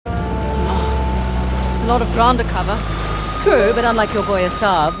lot of ground to cover. True, but unlike your boy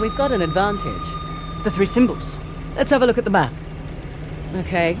Asav, we've got an advantage. The 3 symbols. Let's have a look at the map.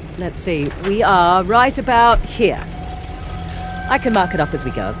 Okay, let's see. We are right about here. I can mark it up as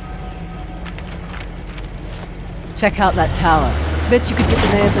we go. Check out that tower. Bet you could get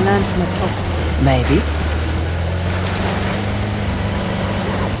the lay of the land from up top. Maybe.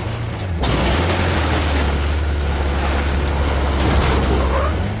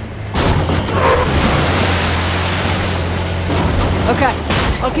 Okay,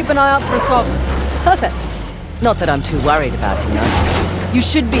 I'll keep an eye out for Asav. Perfect. Not that I'm too worried about him, though. You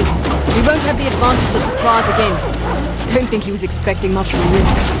should be. We won't have the advantage of surprise again. Don't think he was expecting much from you.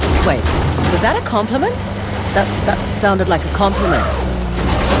 Wait, was that a compliment? That sounded like a compliment.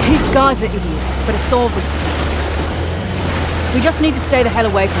 These guys are idiots, but Asav was... We just need to stay the hell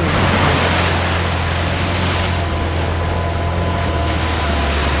away from him.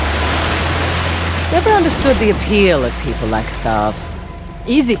 Never understood the appeal of people like Asav.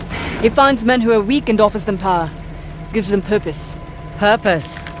 Easy. He finds men who are weak and offers them power. Gives them purpose.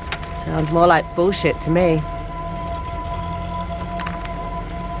 Purpose? Sounds more like bullshit to me.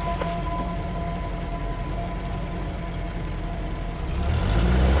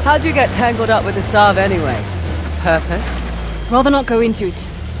 How'd you get tangled up with Asav anyway? Purpose? Rather not go into it.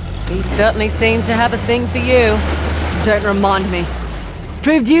 He certainly seemed to have a thing for you. Don't remind me.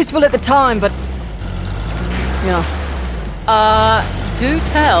 Proved useful at the time, but... yeah. Do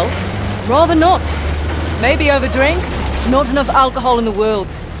tell. Rather not. Maybe over drinks? Not enough alcohol in the world.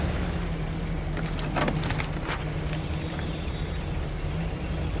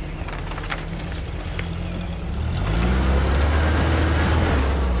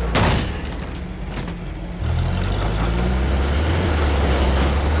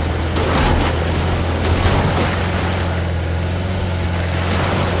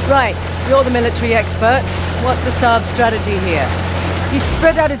 Right, you're the military expert. What's Asav's strategy here? He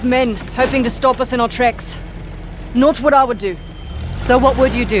spread out his men, hoping to stop us in our tracks. Not what I would do. So what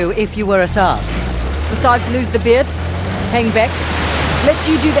would you do if you were Asav? Besides lose the beard, hang back, let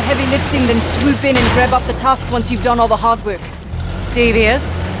you do the heavy lifting, then swoop in and grab up the tusk once you've done all the hard work. Devious?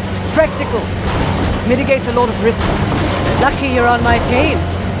 Practical. Mitigates a lot of risks. Lucky you're on my team.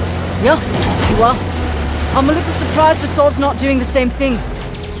 Yeah, you are. I'm a little surprised Asav's not doing the same thing.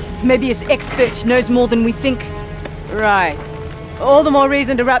 Maybe his expert knows more than we think. Right. All the more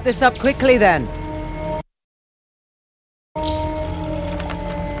reason to wrap this up quickly, then.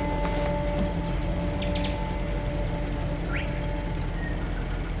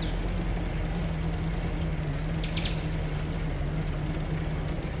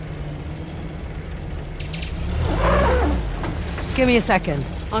 Give me a second.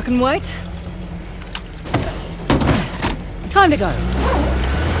 I can wait. Time to go.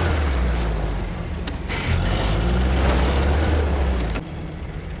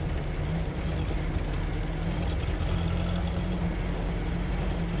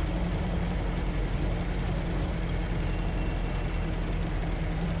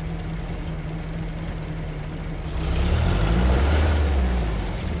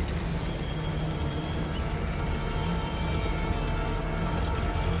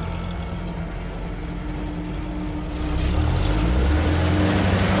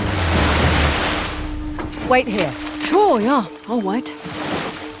 Wait here. Sure, yeah. I'll wait.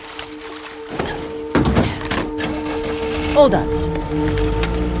 All done.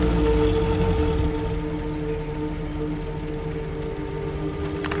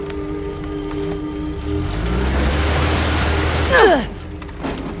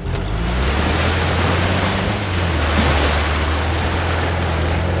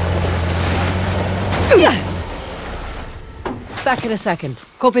 Back in a second.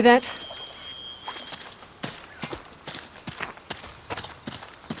 Copy that.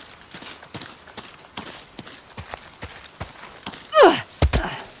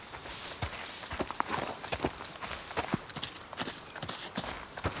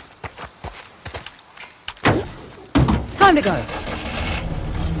 Time to go.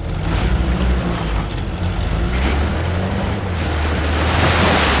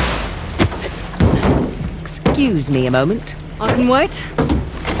 Excuse me a moment. I can wait.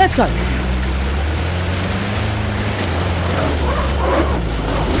 Let's go.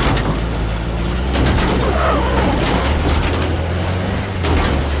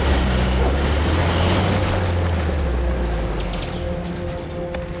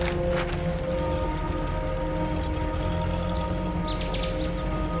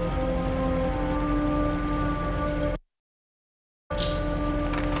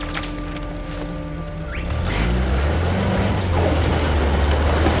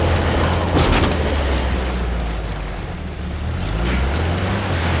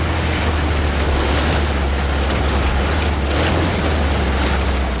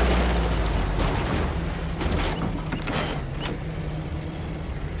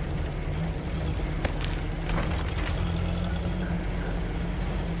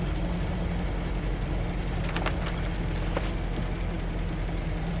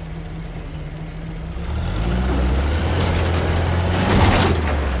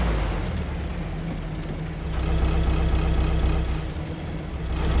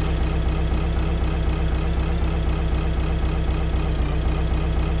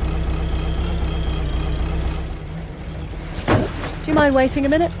 mind waiting a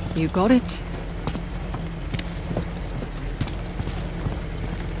minute? You got it.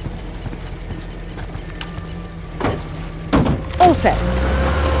 All set.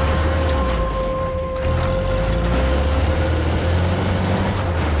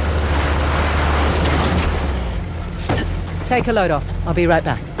 Take a load off. I'll be right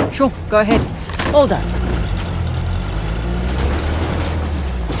back. Sure, go ahead. All done.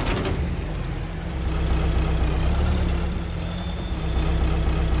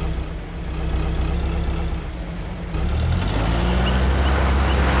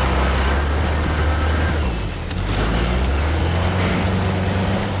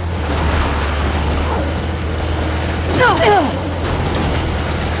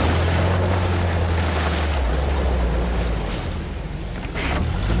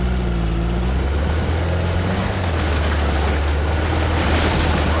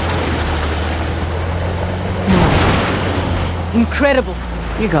 Incredible.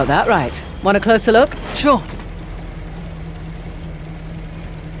 You got that right. Want a closer look? Sure.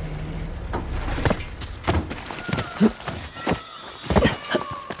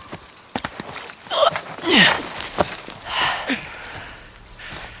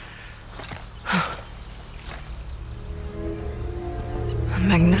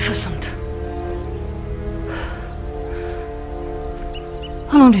 Magnificent.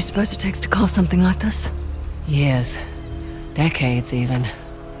 How long do you suppose it takes to carve something like this? Years. Decades, even.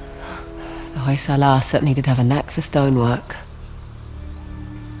 The Hoysala certainly did have a knack for stonework.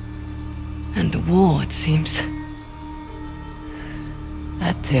 And the war, it seems.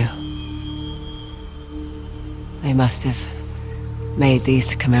 That too. They must have made these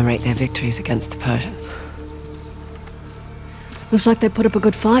to commemorate their victories against the Persians. Looks like they put up a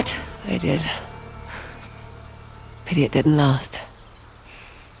good fight. They did. Pity it didn't last.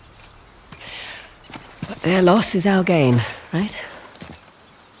 But their loss is our gain, right?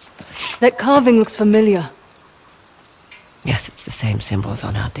 That carving looks familiar. Yes, it's the same symbols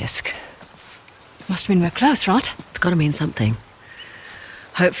on our disc. Must mean we're close, right? It's gotta mean something.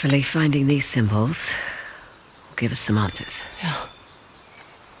 Hopefully finding these symbols will give us some answers. Yeah.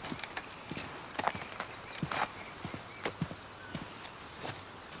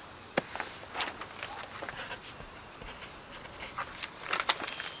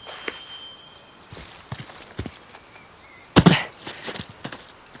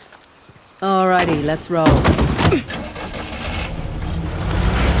 Alrighty, let's roll.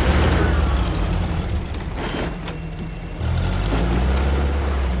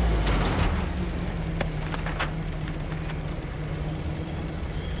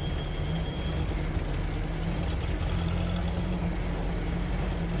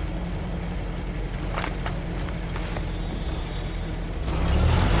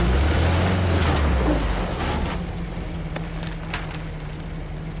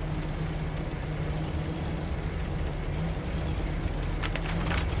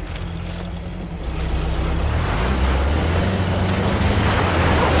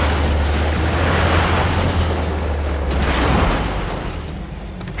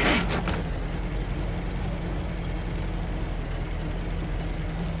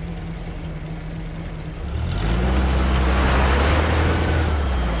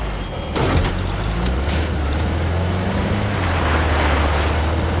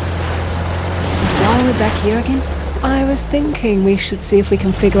 Back here again? I was thinking we should see if we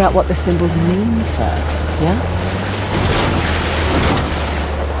can figure out what the symbols mean first, yeah?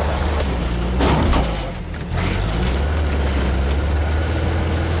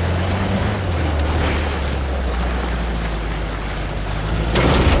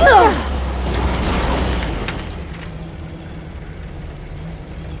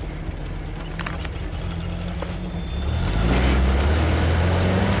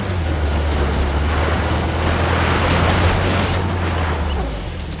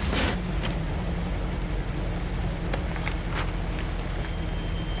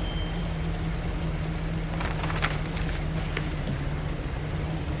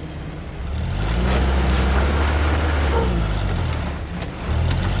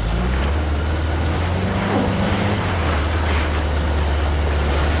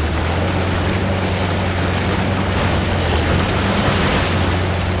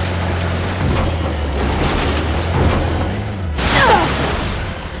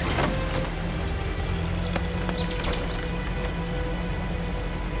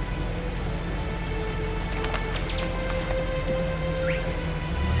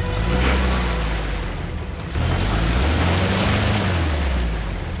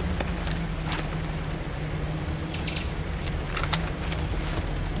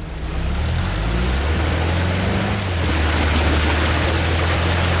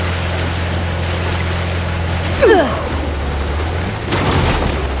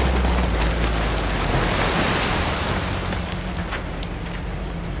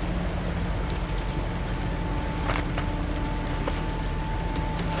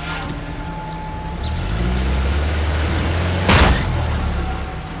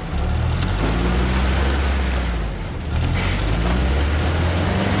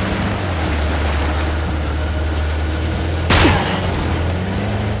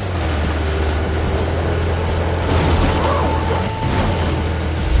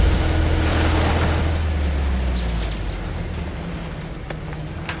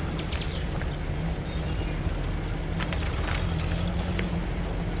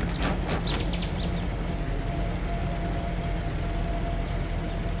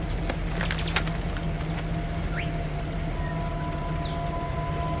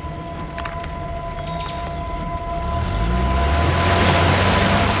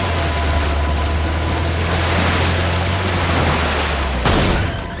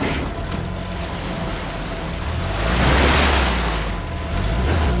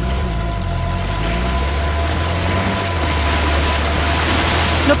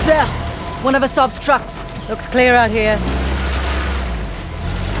 There! One of Asav's trucks. Looks clear out here.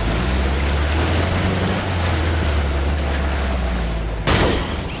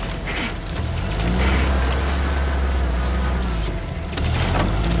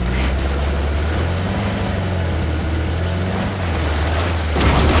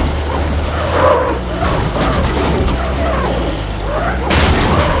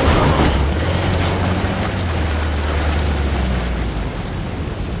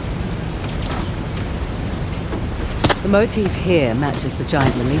 The motif here matches the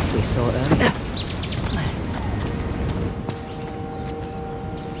giant relief we saw earlier.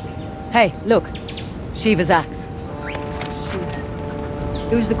 Hey, look. Shiva's axe.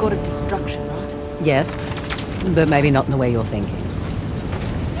 It was the god of destruction, right? Yes, but maybe not in the way you're thinking.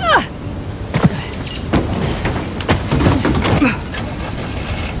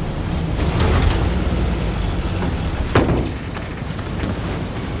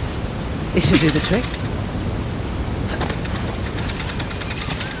 This should do the trick.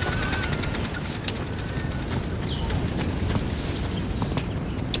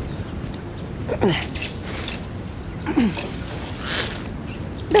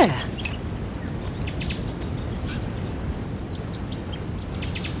 There.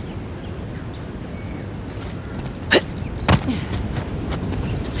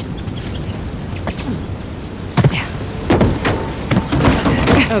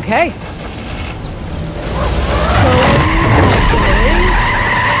 Okay.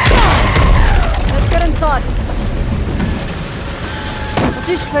 Let's get inside. What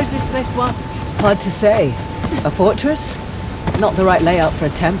do you suppose this place was? Hard to say. A fortress? Not the right layout for a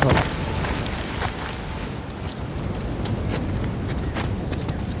temple.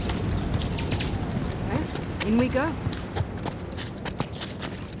 Okay, in we go.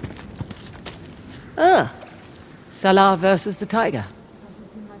 Ah. Salah versus the tiger.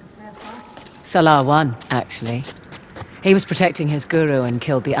 Salah won, actually. He was protecting his guru and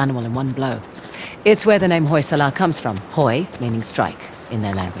killed the animal in one blow. It's where the name Hoi Salah comes from. Hoi, meaning strike, in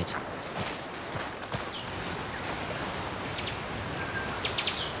their language.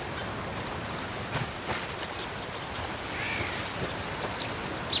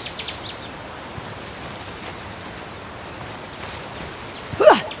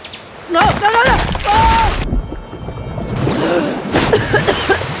 No! Oh!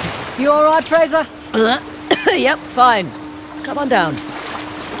 You alright, Frazer? Yep, fine. Come on down.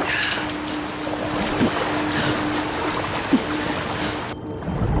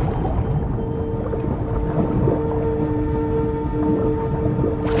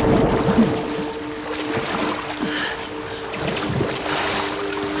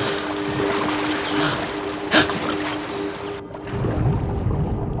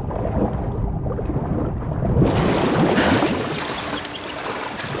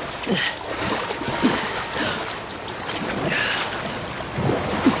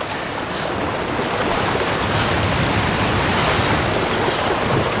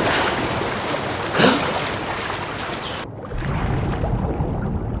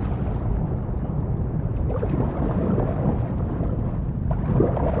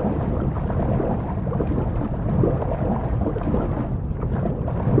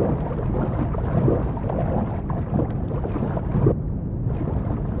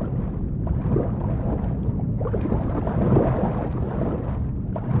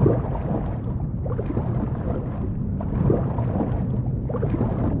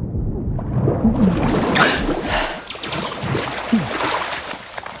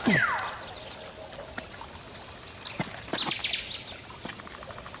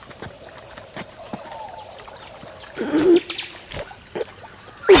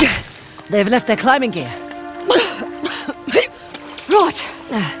 They've left their climbing gear. Right.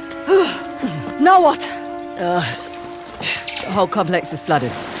 Now what? The whole complex is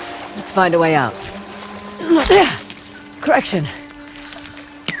flooded. Let's find a way out. Correction.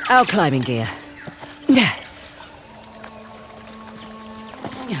 Our climbing gear.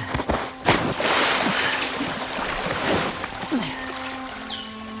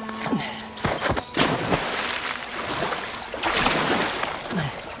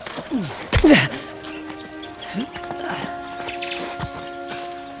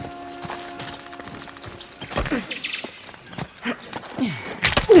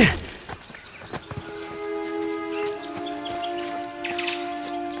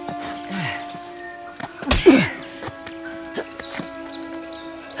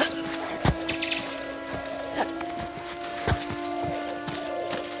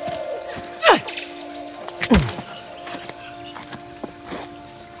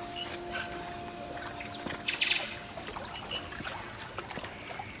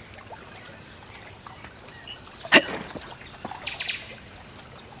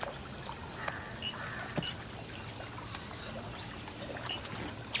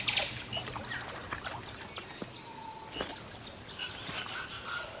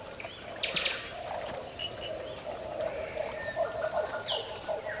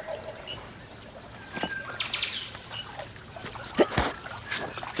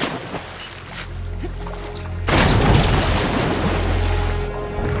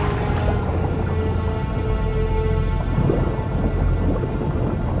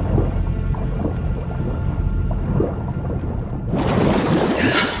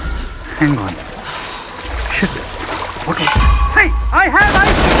 Hang on. Shit. Okay. Hey, I have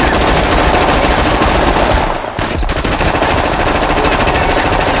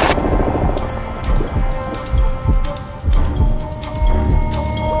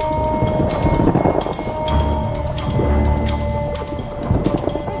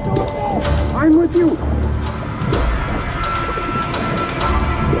I'm with you.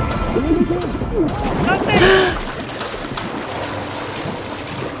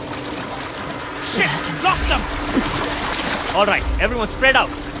 Shit! Lock them! Alright, everyone spread out.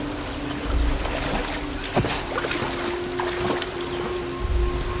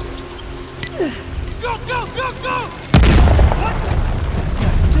 Go, go, go, go! What?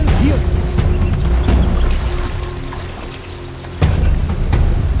 They're still here.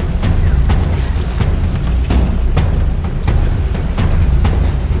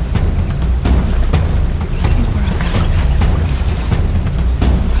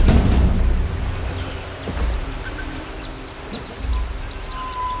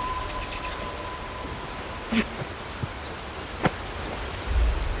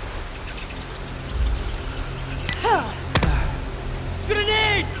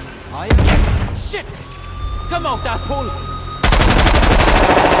 Shit! Come out, asshole!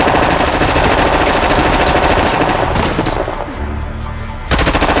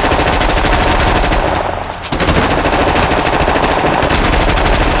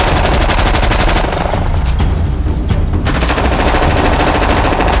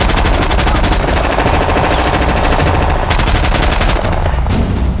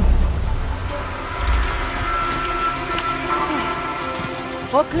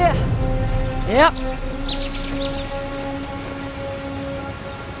 All clear. Yep.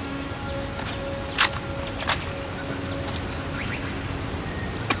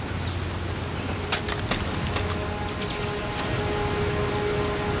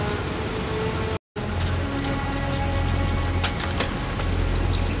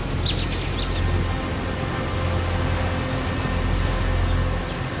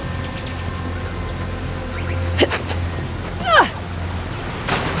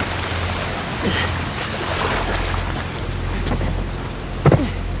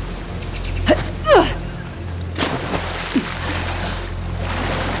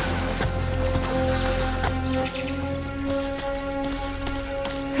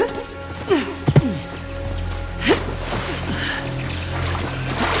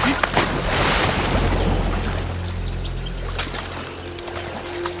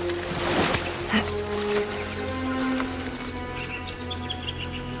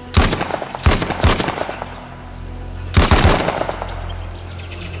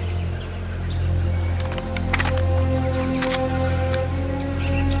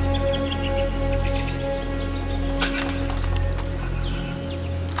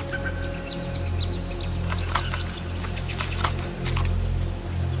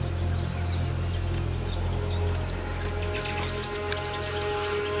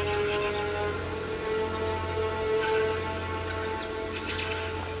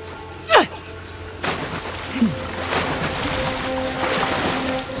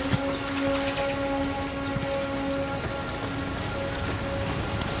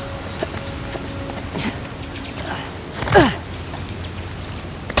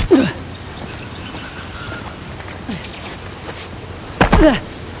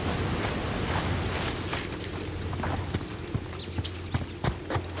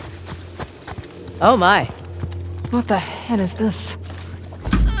 Oh my. What the hell is this?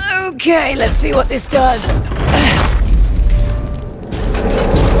 Okay, let's see what this does.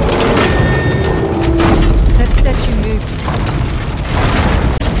 That statue moved.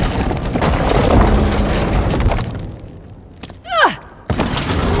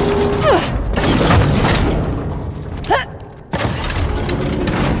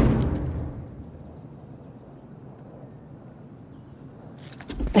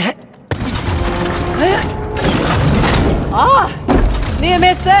 Near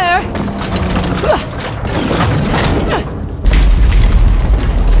miss there.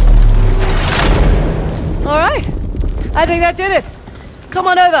 All right. I think that did it. Come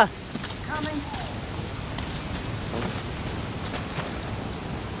on over. Coming.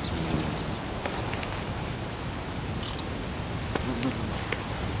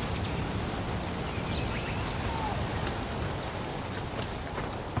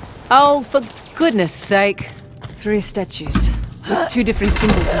 Oh, for goodness sake. 3 statues with 2 different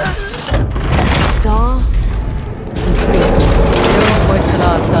symbols on them. Star and tree. You're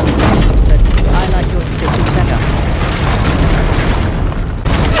Hoysala's sons, but I like your description better.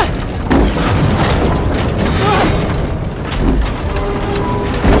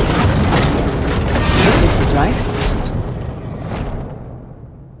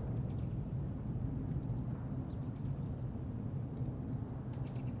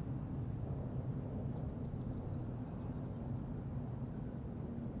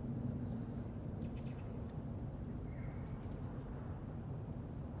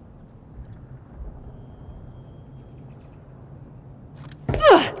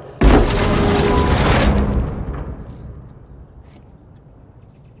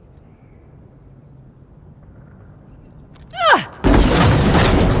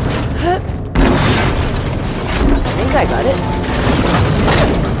 I got it.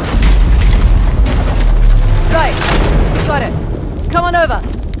 Right. Got it. Come on over.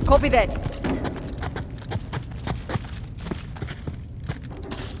 Copy that.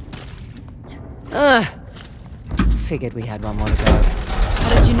 Figured we had one more to go.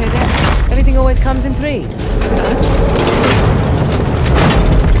 How did you know that? Everything always comes in threes.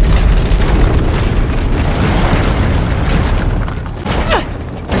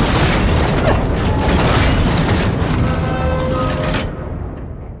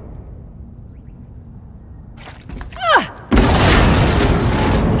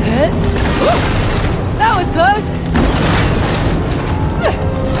 That was close.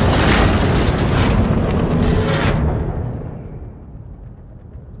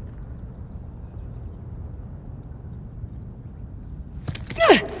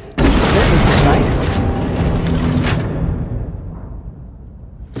 This is right.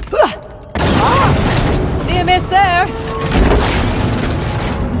 Near miss there.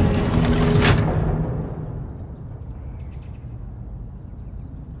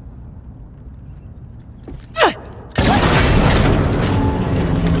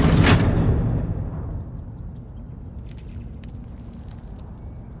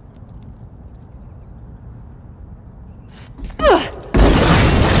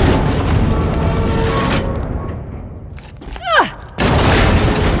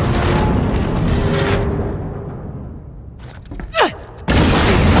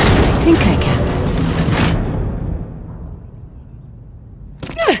 I think I can.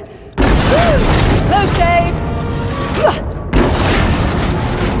 Close shave.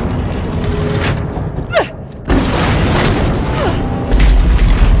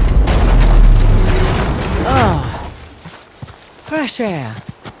 Oh, fresh air.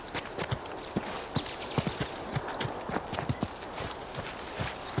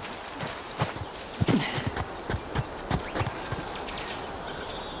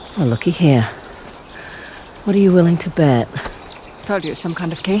 Well, looky here. What are you willing to bet? Told you it's some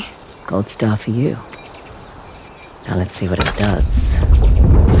kind of key. Gold star for you. Now let's see what it does.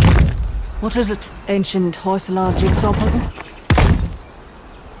 What is it? Ancient Hoysala jigsaw puzzle?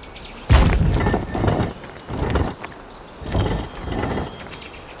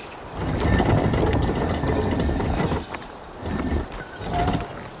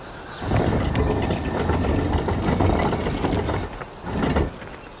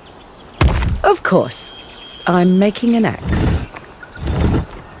 Of course. I'm making an axe.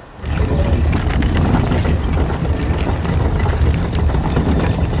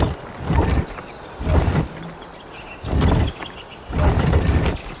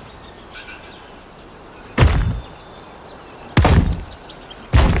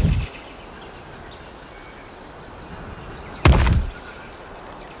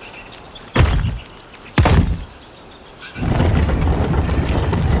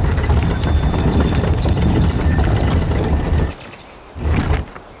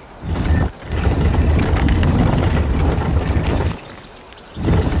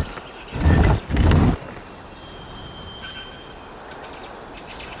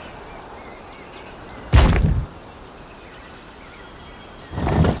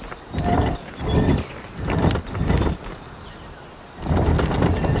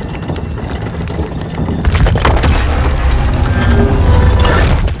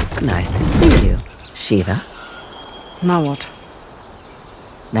 Nice to see you, Shiva. Now what?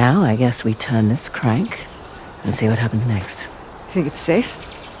 Now I guess we turn this crank and see what happens next. Think it's safe?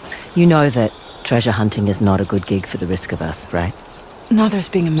 You know that treasure hunting is not a good gig for the risk of us, right? Neither is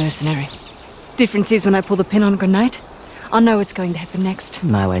being a mercenary. Difference is when I pull the pin on a grenade, I know what's going to happen next.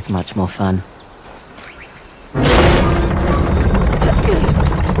 My way's much more fun.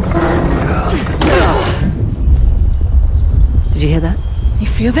 Did you hear that? You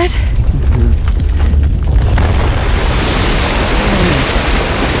feel that?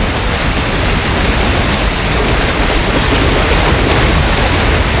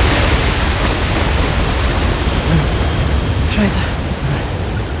 Frazer,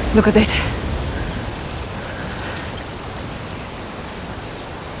 look at that.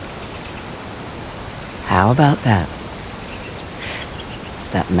 How about that?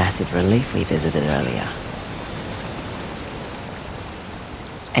 It's that massive relief we visited earlier.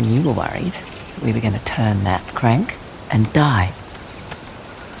 And you were worried we were going to turn that crank and die.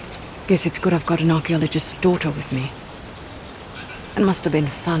 Guess it's good I've got an archaeologist's daughter with me. It must have been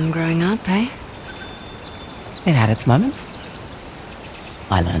fun growing up, eh? It had its moments.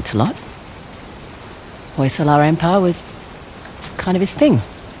 I learnt a lot. Hoysala Empire was kind of his thing.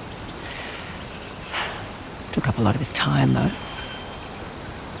 Took up a lot of his time, though.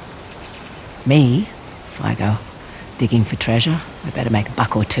 Me, if I go digging for treasure, we better make a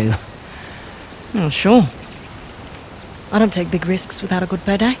buck or two. Oh, sure. I don't take big risks without a good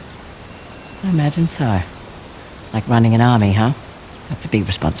payday. I imagine so. Like running an army, huh? That's a big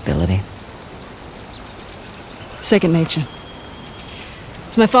responsibility. Second nature.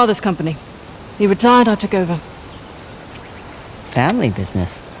 It's my father's company. He retired, I took over. Family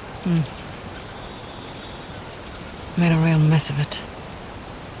business. Made a real mess of it.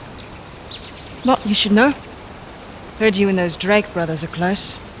 What, you should know? Heard you and those Drake brothers are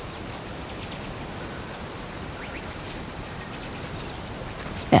close.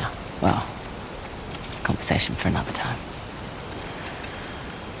 Yeah, well, it's a conversation for another time.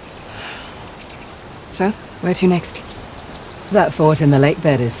 So, where to next? That fort in the lake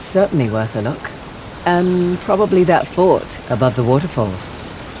bed is certainly worth a look. And probably that fort above the waterfalls.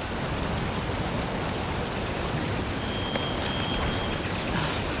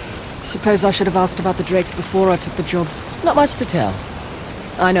 Suppose I should have asked about the Drakes before I took the job. Not much to tell.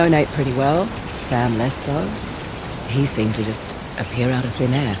 I know Nate pretty well, Sam less so. He seemed to just appear out of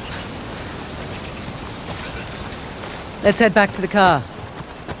thin air. Let's head back to the car.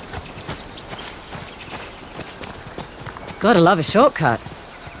 Gotta love a shortcut.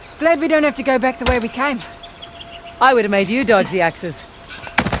 Glad we don't have to go back the way we came. I would have made you dodge the axes.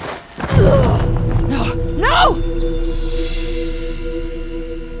 No! No!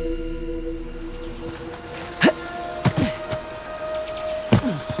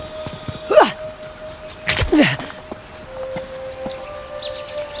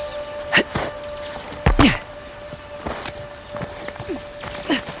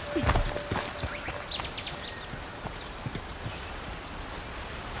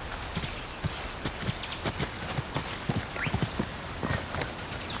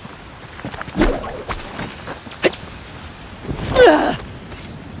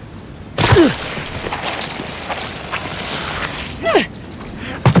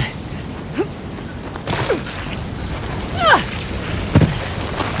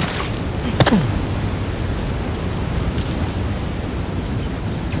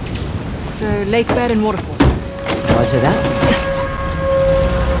 So, lake bed and waterfalls. Roger that.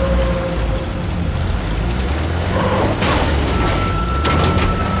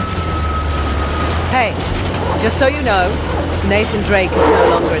 Hey, just so you know, Nathan Drake is no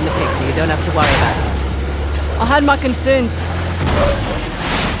longer in the picture. You don't have to worry about him. I had my concerns.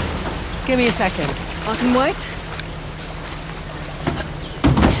 Give me a second. I can wait.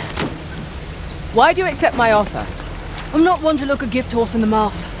 Why do you accept my offer? I'm not one to look a gift horse in the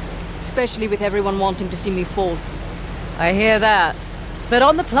mouth. Especially with everyone wanting to see me fall. I hear that. But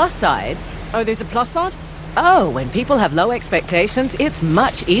on the plus side... Oh, there's a plus side? Oh, when people have low expectations, it's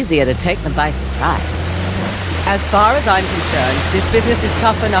much easier to take them by surprise. As far as I'm concerned, this business is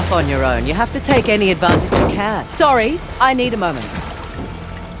tough enough on your own. You have to take any advantage you can. Sorry, I need a moment.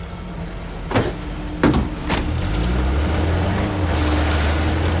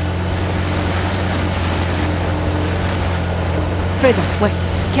 Frazer, wait.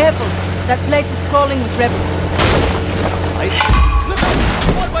 Careful. That place is crawling with rebels.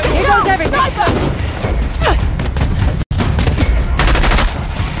 Here goes everything!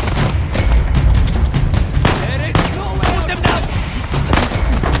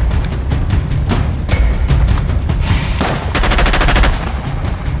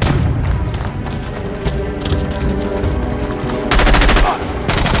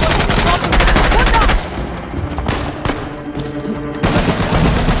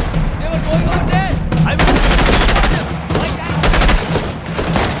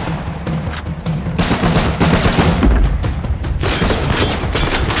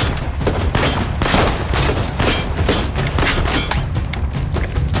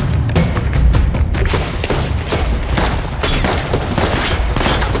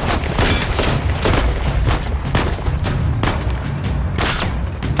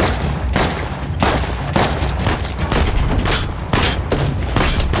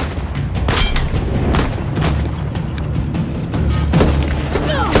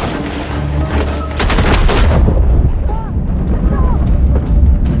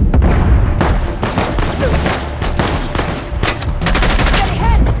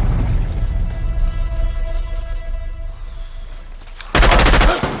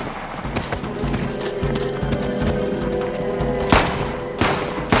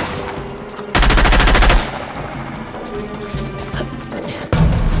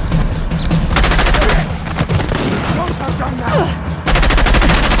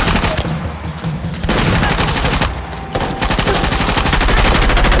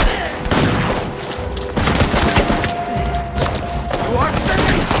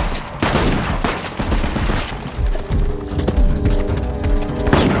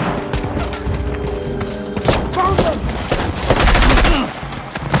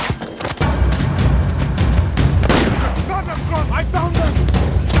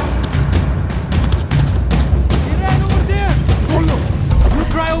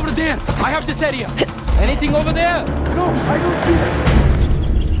 area. Anything over there? No, I don't see that.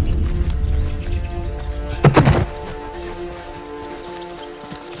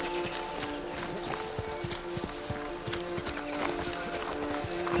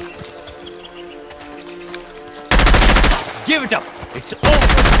 Give it up. It's over.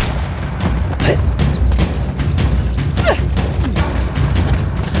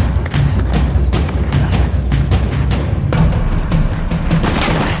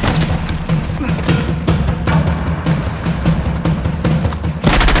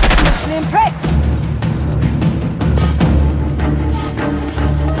 Impressed.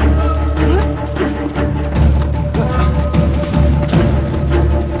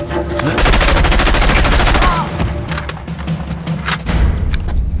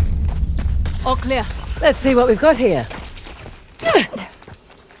 All clear. Let's see what we've got here.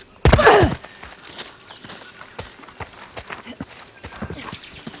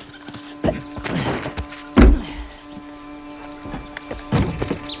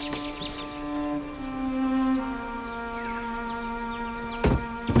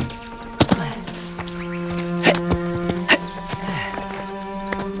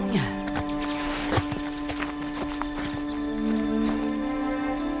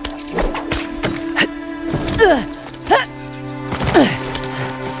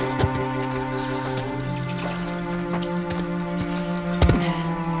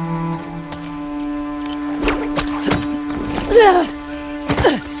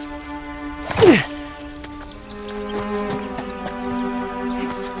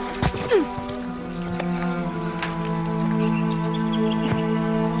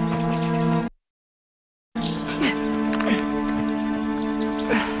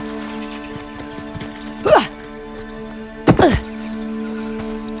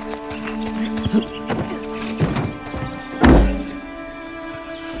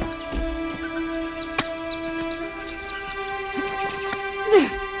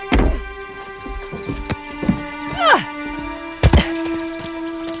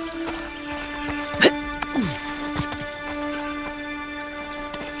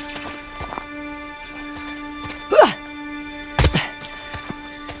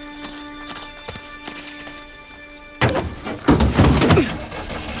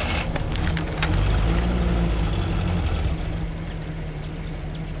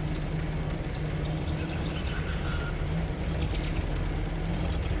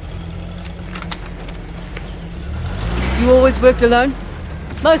 You always worked alone?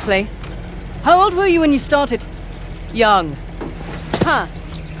 Mostly. How old were you when you started? Young. Huh.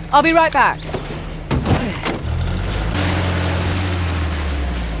 I'll be right back.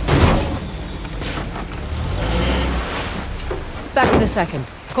 Back in a second.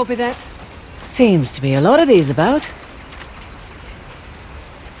 Copy that. Seems to be a lot of these about.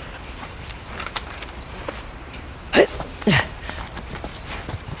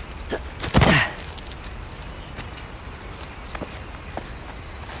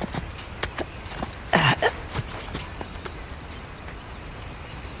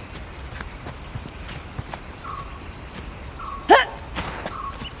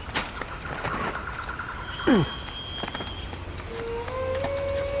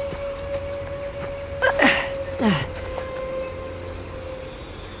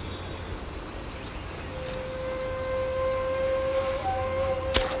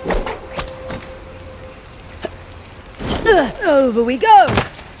 Over we go!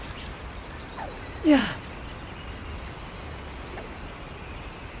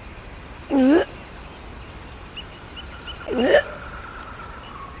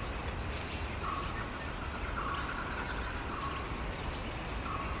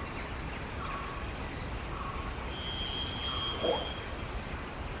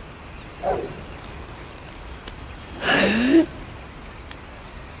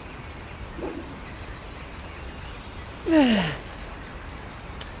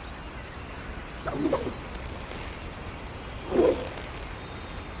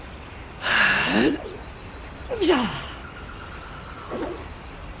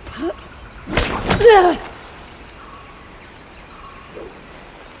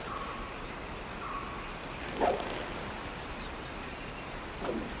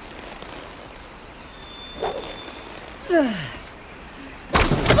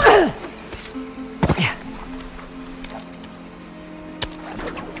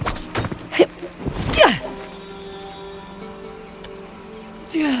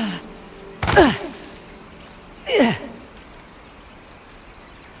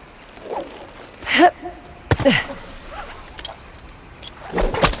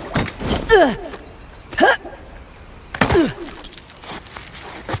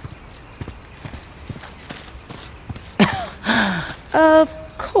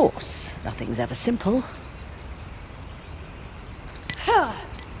 Of course. Nothing's ever simple.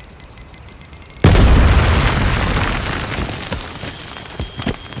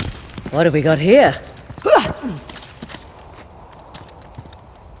 What have we got here?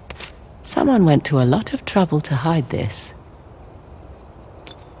 Someone went to a lot of trouble to hide this.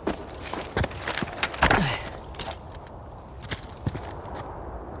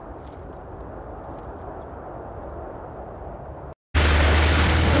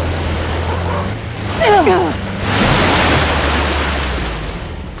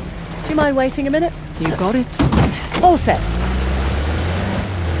 Do you mind waiting a minute? You got it. All set.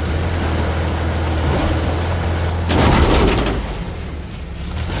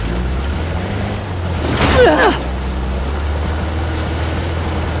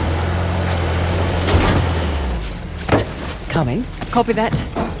 Coming. Copy that.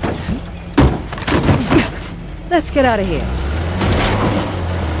 Let's get out of here.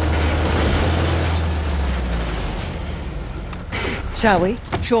 Shall we?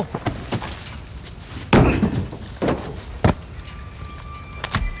 Sure.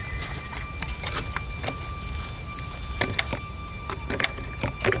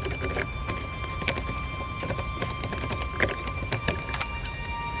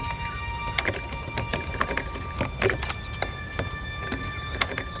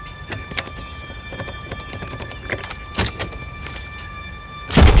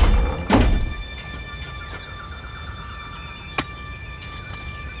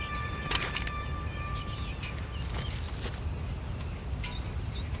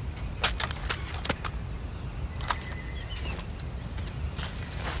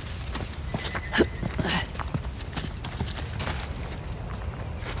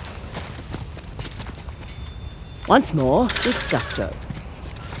 Once more, with gusto.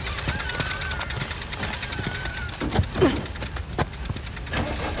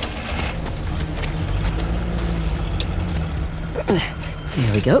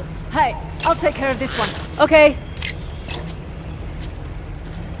 There we go. Hey, I'll take care of this one. Okay.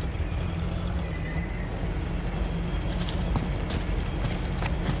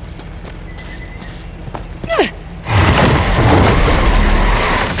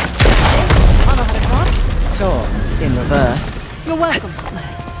 I know how to drive. Sure, in reverse. You're welcome.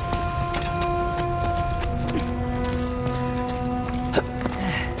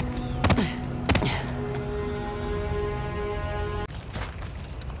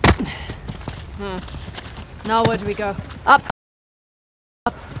 Now where do we go? Up.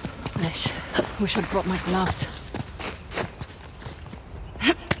 Gosh, wish I'd brought my gloves.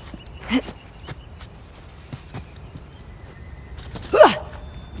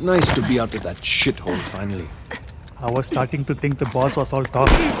 Nice to be out of that shithole finally. I was starting to think the boss was all talk.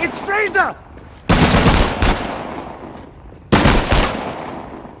 It's Frazer!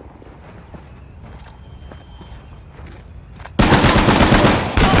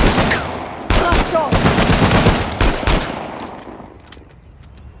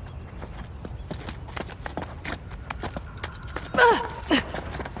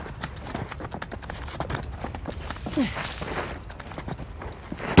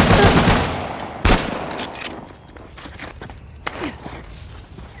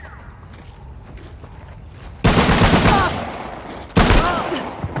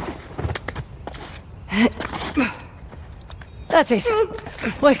 That's it.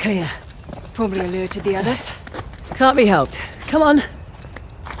 We're clear. Probably alerted the others. Can't be helped. Come on.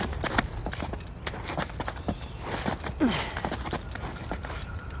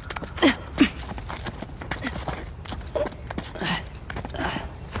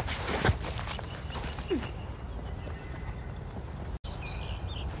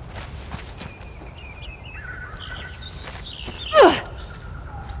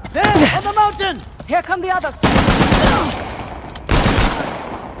 There, on the mountain! Here come the others.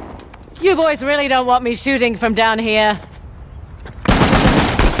 You boys really don't want me shooting from down here.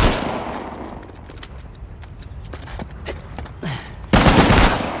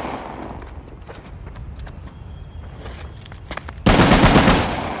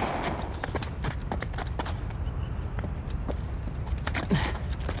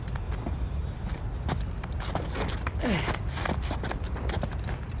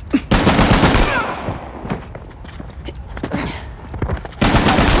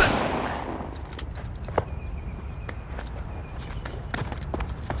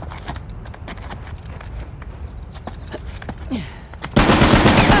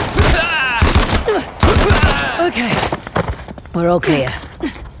 Okay. We're all clear.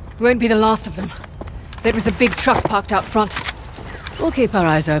 Won't be the last of them. There was a big truck parked out front. We'll keep our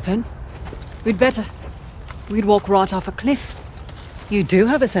eyes open. We'd better. We'd walk right off a cliff. You do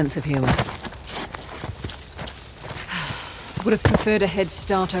have a sense of humor. Would have preferred a head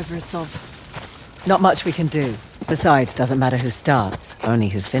start over Asov. Not much we can do. Besides, doesn't matter who starts, only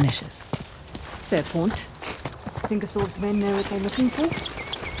who finishes. Fair point. Think Asov's men know what they're looking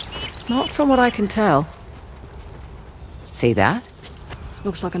for? Not from what I can tell. See that?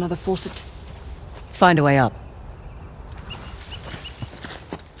 Looks like another faucet. Let's find a way up.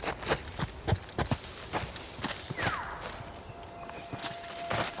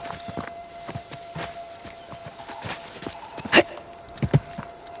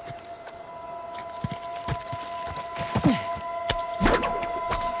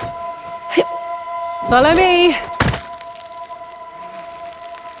 Follow me!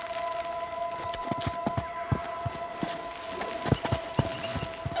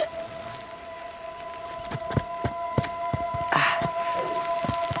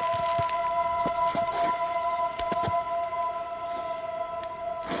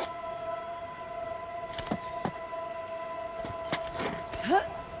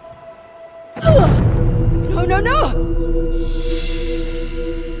 No, no, no!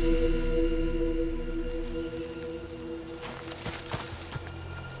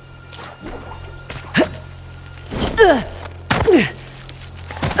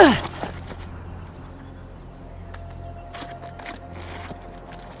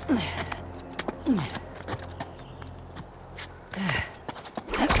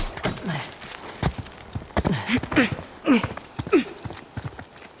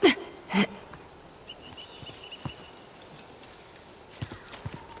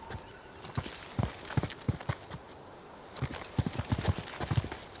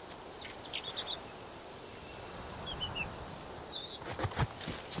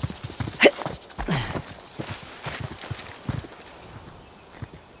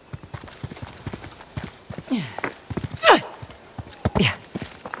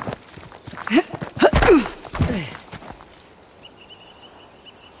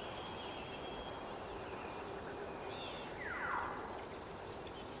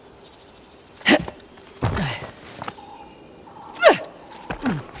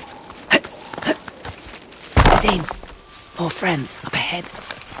 Nadine, more friends up ahead.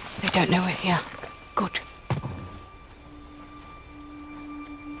 They don't know we're here. Good.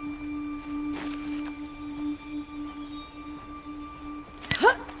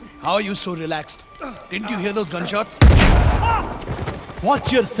 How are you so relaxed? Didn't you hear those gunshots?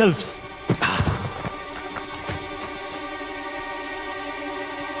 Watch yourselves.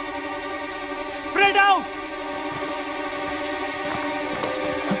 Spread out!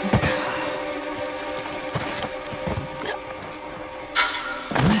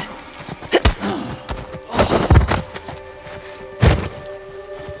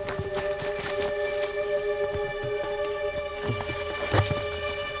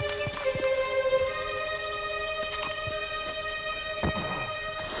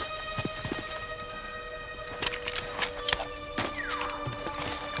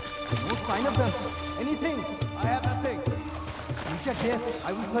 No sign of them. Anything? I have nothing. You check here.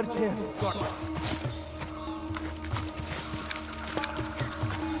 I will search here. Got it.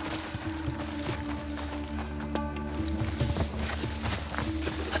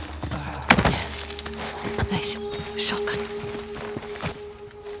 Nice. Shotgun.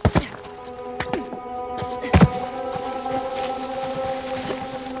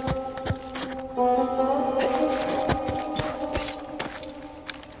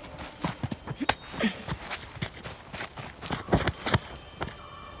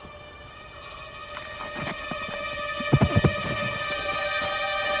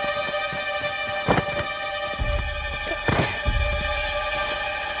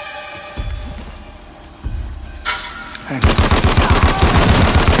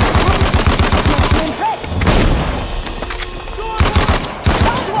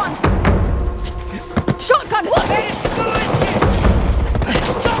 Shotgun! What?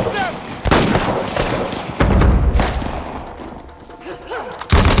 Stop them!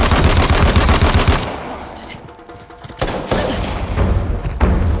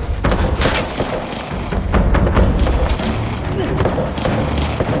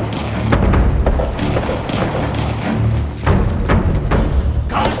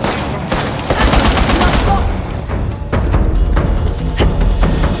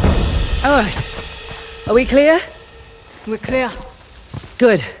 All right. Are we clear? We're clear.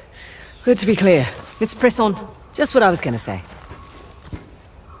 Good. Good to be clear. Let's press on. Just what I was gonna say.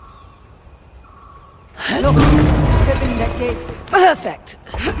 Look, open that gate. Perfect.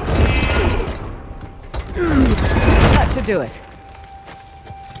 That should do it.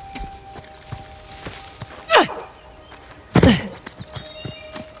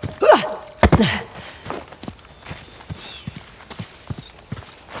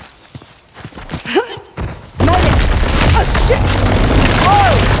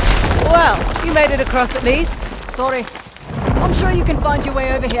 made it across at least. Sorry. I'm sure you can find your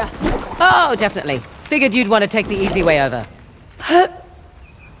way over here. Oh, definitely. Figured you'd want to take the easy way over.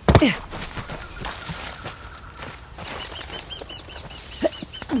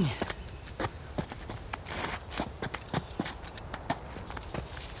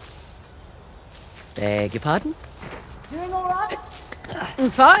 Beg your pardon? Doing all right?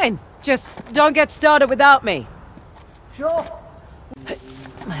 Fine. Just don't get started without me. Sure.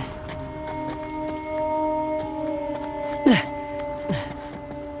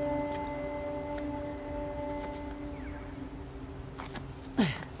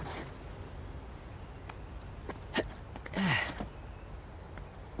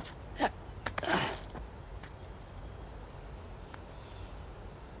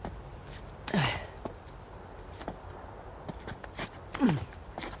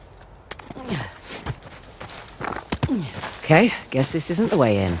 Okay, guess this isn't the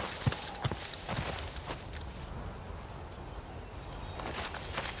way in.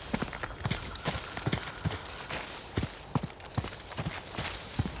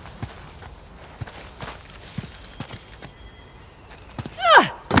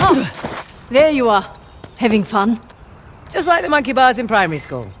 There you are. Having fun? Just like the monkey bars in primary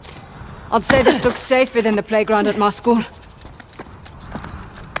school. I'd say this looks safer than the playground at my school.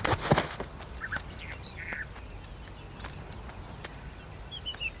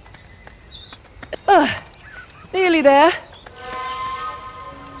 Nearly there.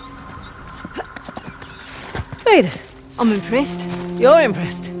 Made it. I'm impressed. You're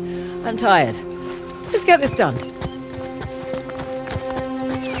impressed. I'm tired. Let's get this done.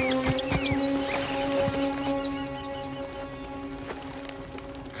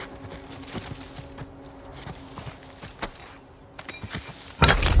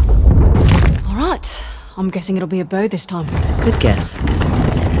 All right. I'm guessing it'll be a bow this time. Good guess.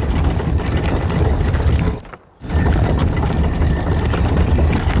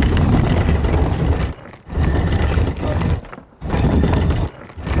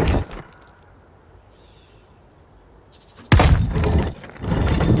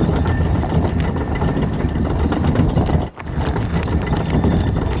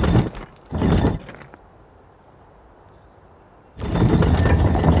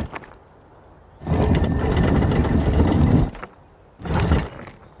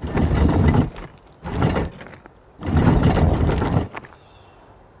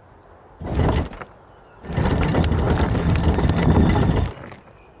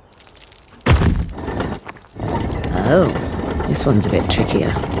 Oh, this one's a bit trickier.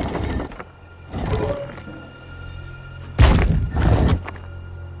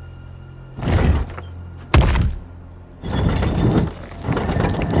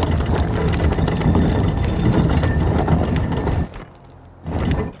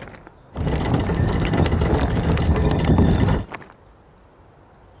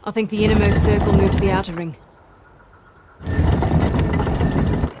 I think the innermost circle moves the outer ring.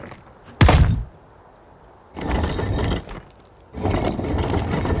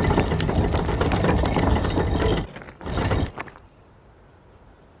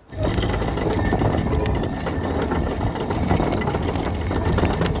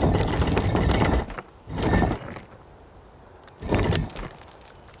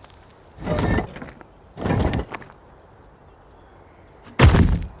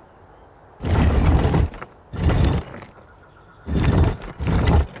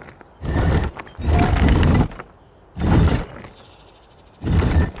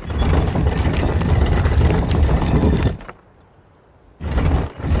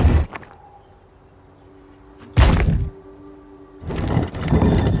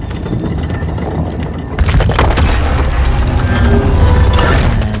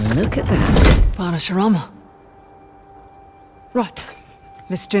 Look at that. Parashurama. Right.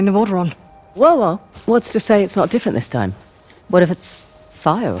 Let's turn the water on. Whoa, whoa. What's to say it's not different this time? What if it's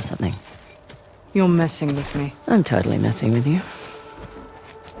fire or something? You're messing with me. I'm totally messing with you.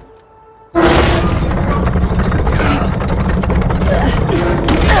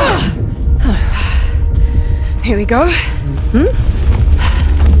 Here we go.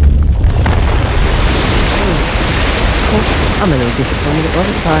 I'm a little disappointed it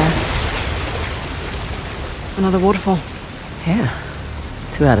wasn't fire. Another waterfall. Yeah.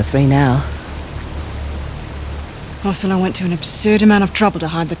 It's 2 out of 3 now. Ursula went to an absurd amount of trouble to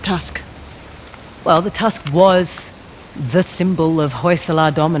hide the tusk. Well, the tusk was the symbol of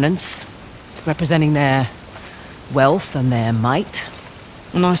Hoysala dominance, representing their wealth and their might.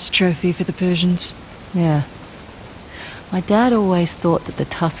 A nice trophy for the Persians. Yeah. My dad always thought that the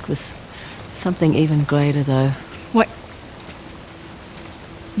tusk was something even greater, though. What?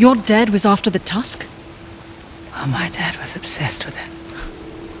 Your dad was after the Tusk? Oh, my dad was obsessed with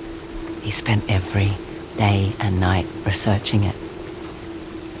it. He spent every day and night researching it.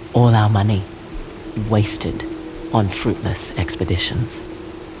 All our money wasted on fruitless expeditions.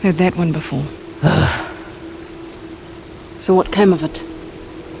 Heard that one before. So what came of it?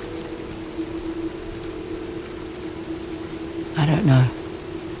 I don't know.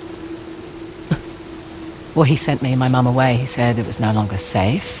 Well, he sent me and my mum away. He said it was no longer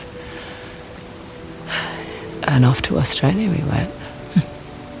safe. And off to Australia we went.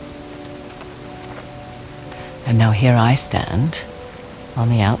 And now here I stand on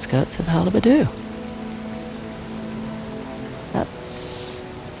the outskirts of Halibadoo. That's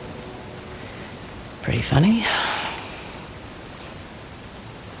pretty funny.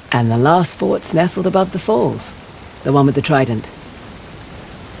 And the last fort's nestled above the falls. The one with the trident.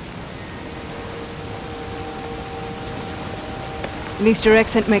 At least your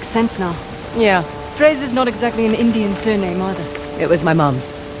accent makes sense now. Yeah, Frazer's not exactly an Indian surname either. it was my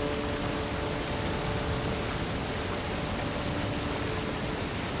mum's.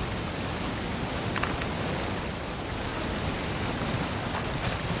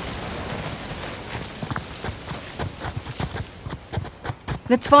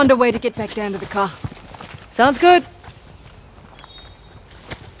 Let's find a way to get back down to the car. Sounds good.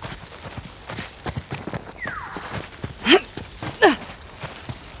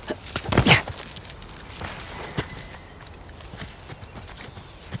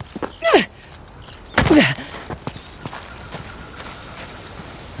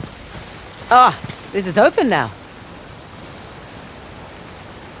 Ah, this is open now.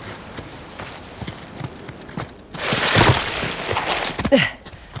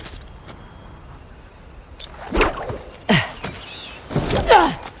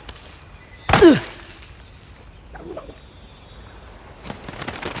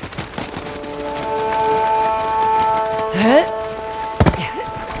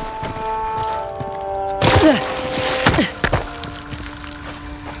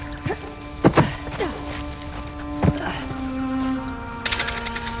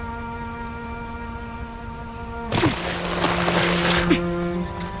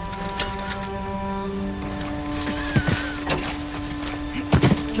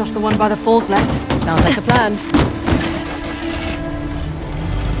 Just the one by the falls left. Sounds like a plan.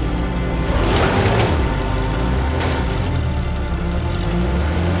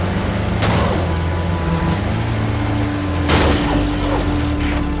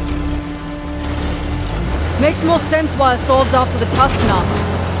 Makes more sense why Saul's after the Tusk now.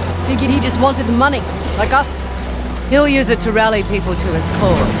 Figured he just wanted the money, like us. He'll use it to rally people to his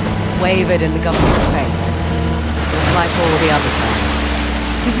cause, wave it in the government's face. Just like all the other times.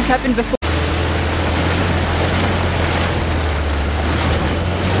 This has happened before.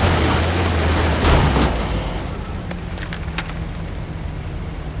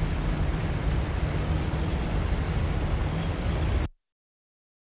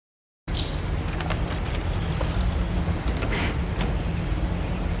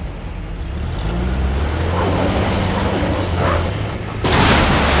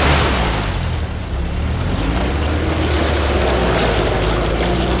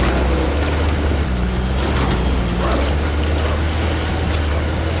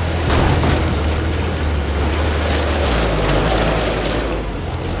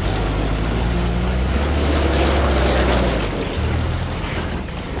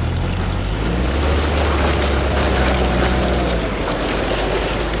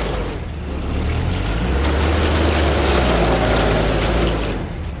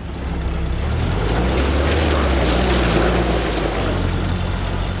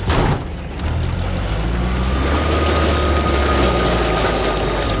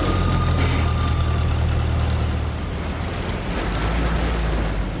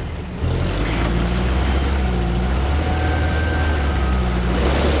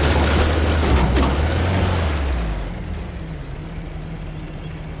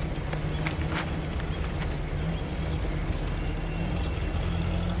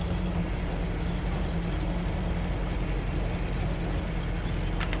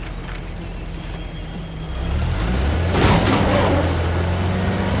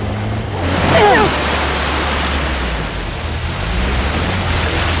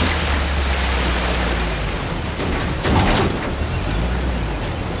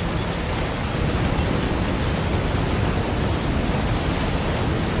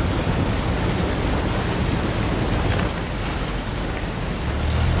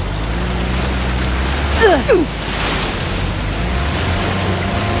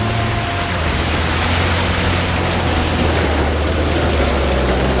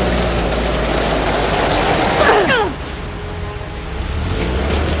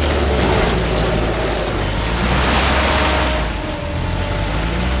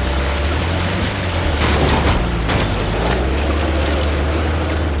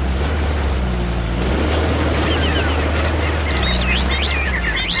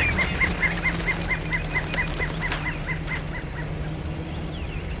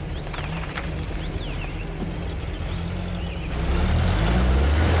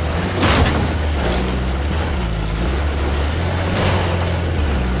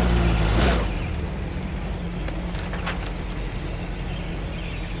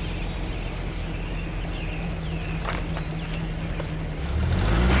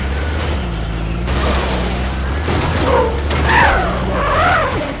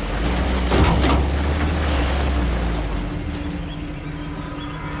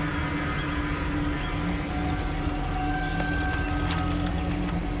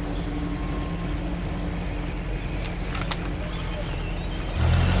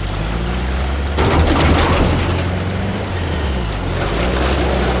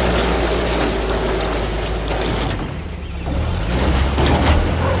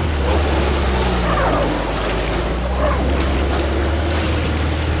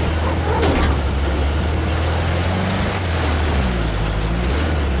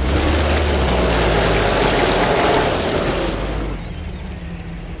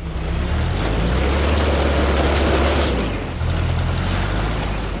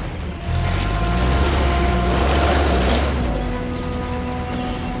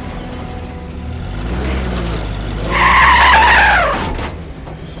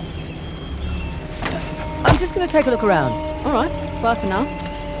 take a look around. All right, bye for now.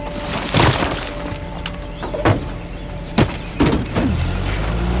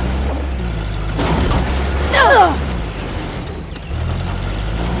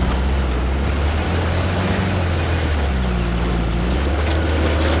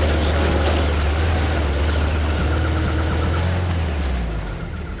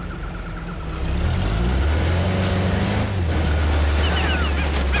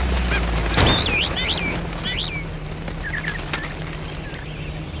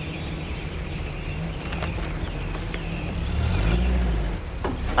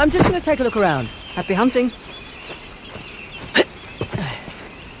 I'm just gonna take a look around. Happy hunting.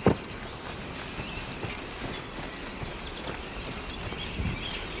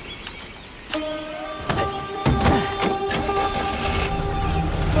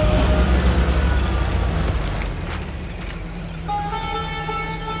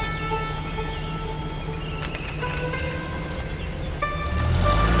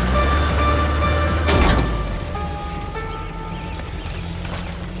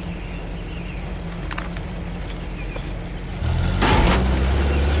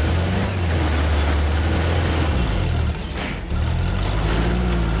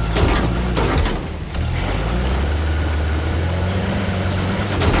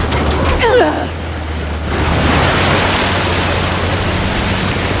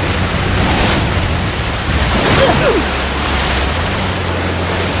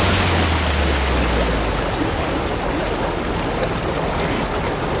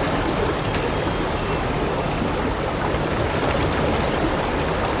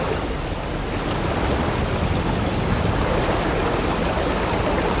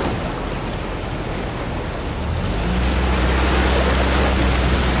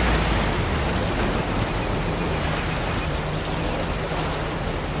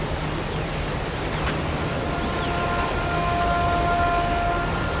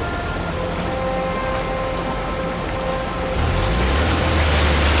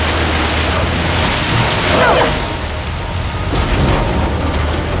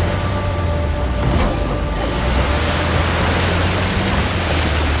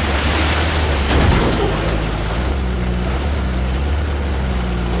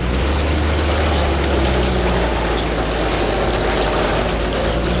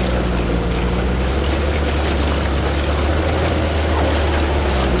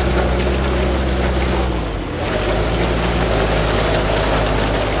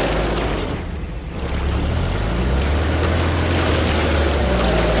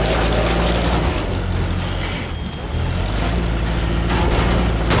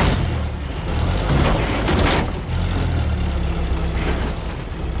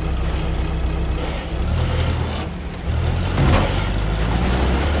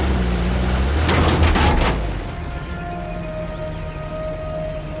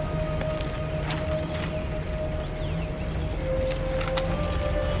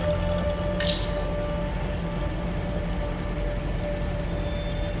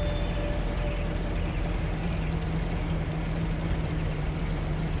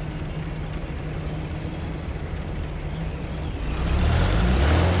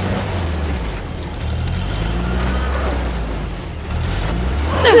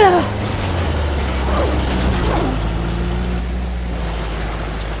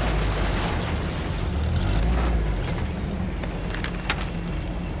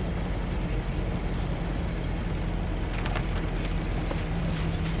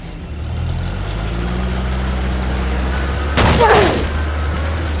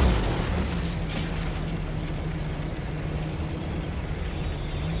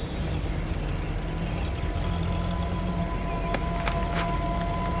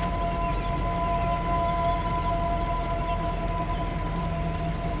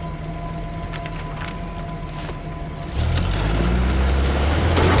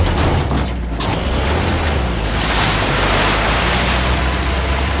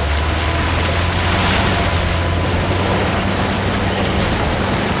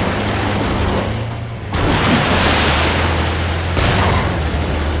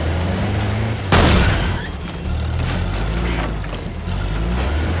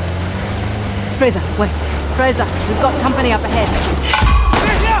 Frazer, wait. Frazer, we've got company up ahead.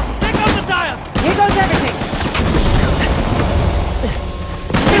 Here! Take out the tires! Here goes everything!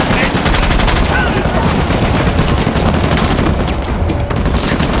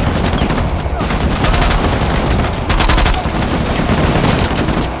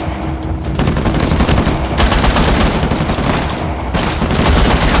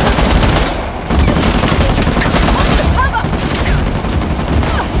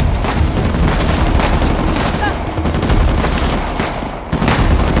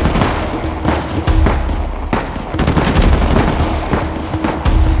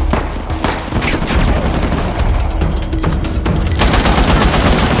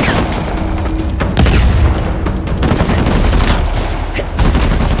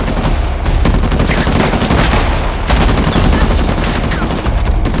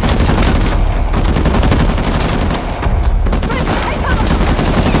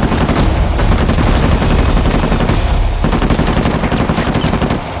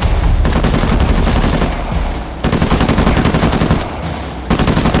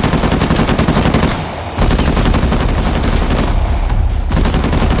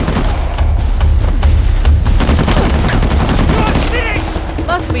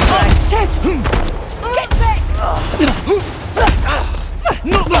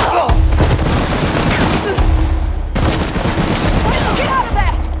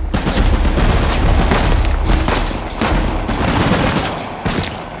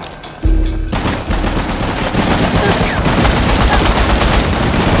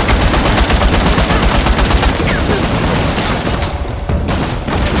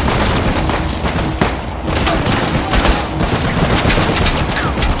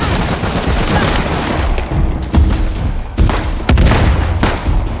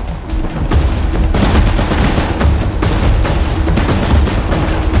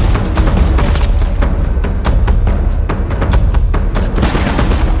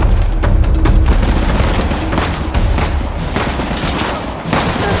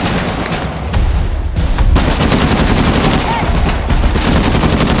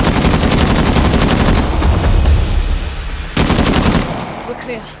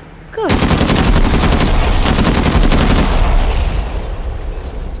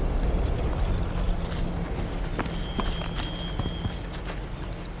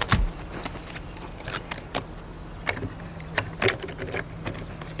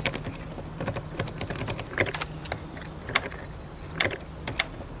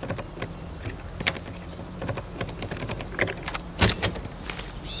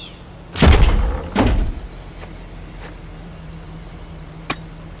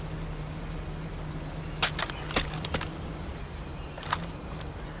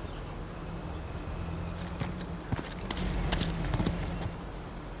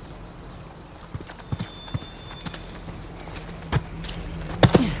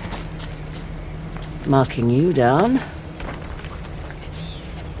 marking you down.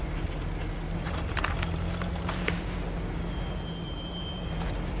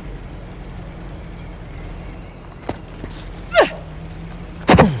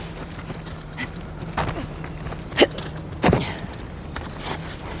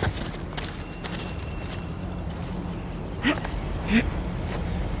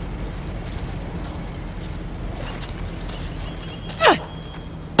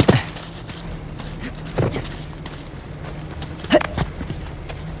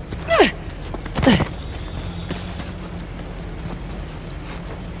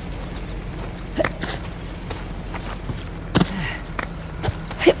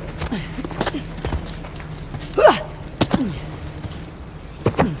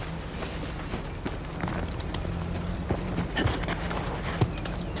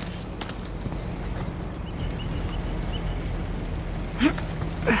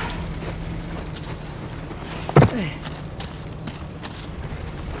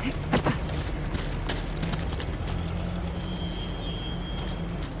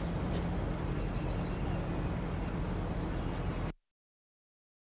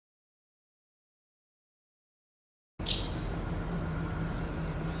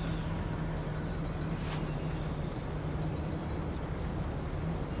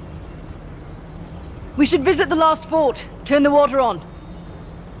 We should visit the last fort. Turn the water on.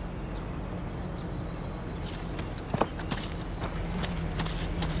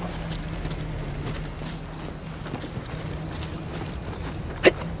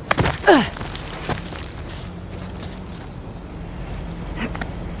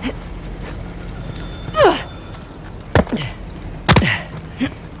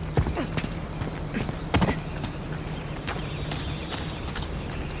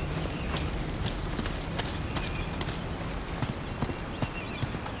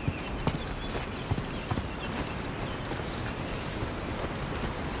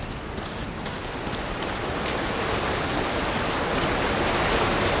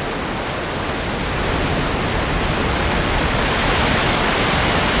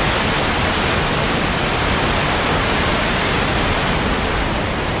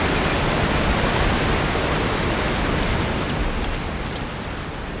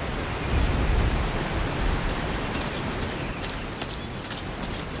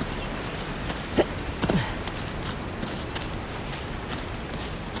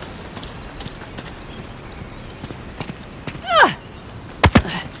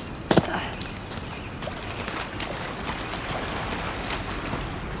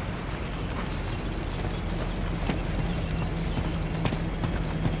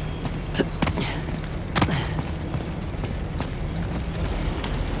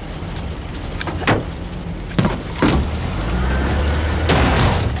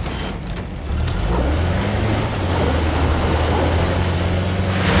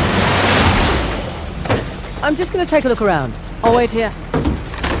 I'm just gonna take a look around. I'll wait here.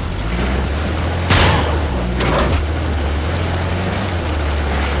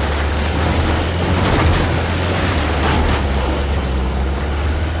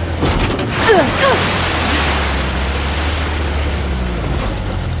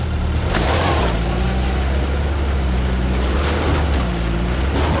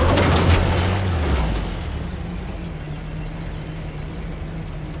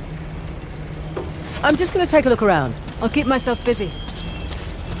 I'm just gonna take a look around. I'll keep myself busy.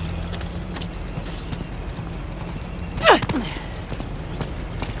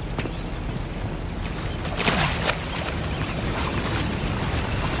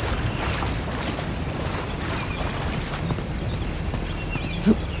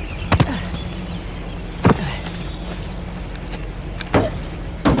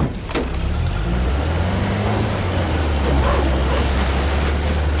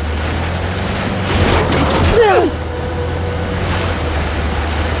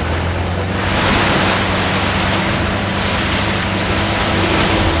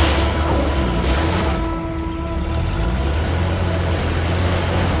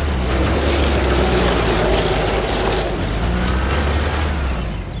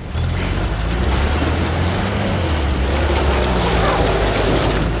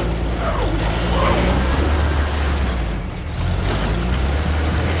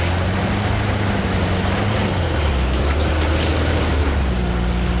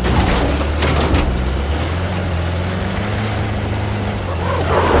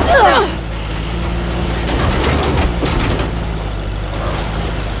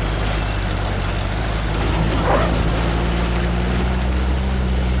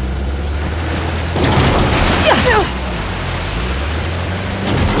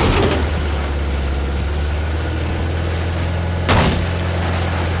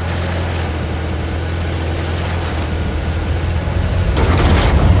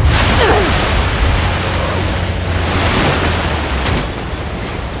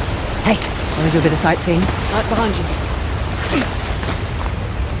 Want to do a bit of sightseeing? Right behind you.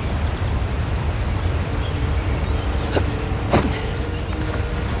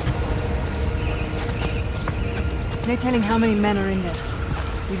 No telling how many men are in there.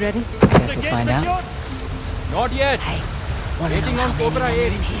 You ready? Guess we'll find out. Not yet. Hey, Waiting on Cobra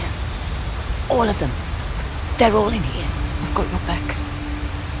 8. all of them. They're all in here. I've got your back.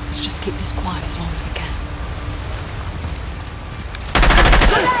 Let's just keep this quiet as long as we can.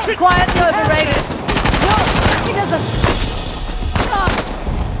 Quiet's overrated. No, he doesn't.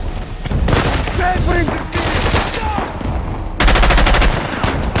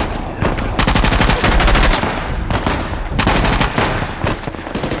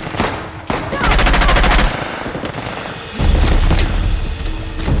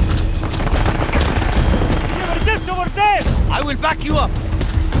 Just over there! I will back you up.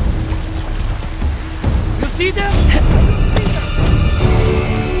 You see them?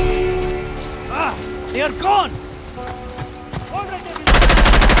 Ah, they are gone.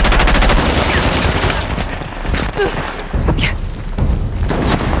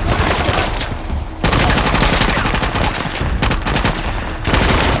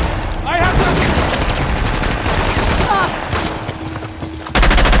 I have them!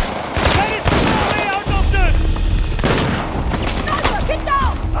 There is no way out of this! Get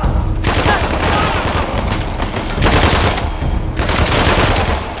down!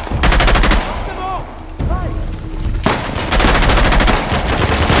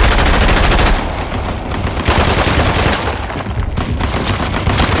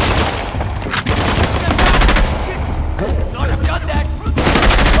 Not have done that!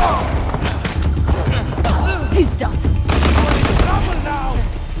 He's done. Trouble now!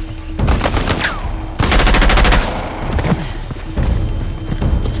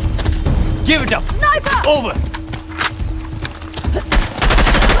 Give it up! Sniper! Over!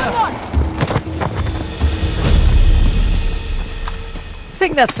 I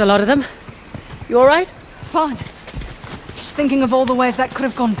think that's a lot of them. You all right? Fine. Just thinking of all the ways that could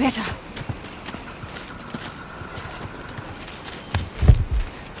have gone better.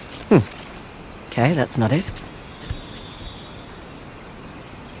 Okay, that's not it.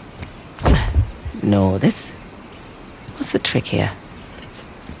 No, this. What's the trick here?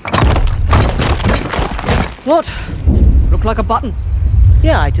 What? Looked like a button.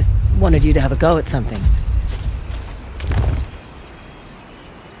 Yeah, I just wanted you to have a go at something.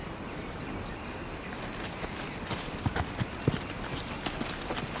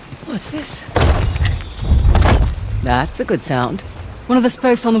 What's this? That's a good sound. One of the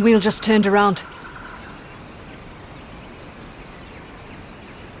spokes on the wheel just turned around.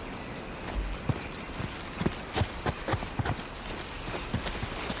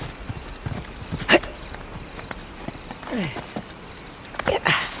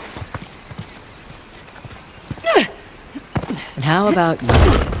 And how about you?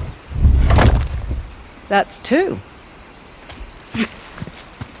 That's two.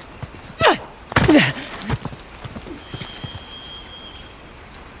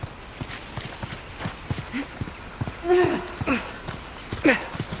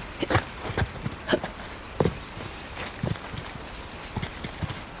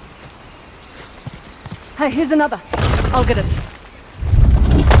 Hey, here's another. I'll get it.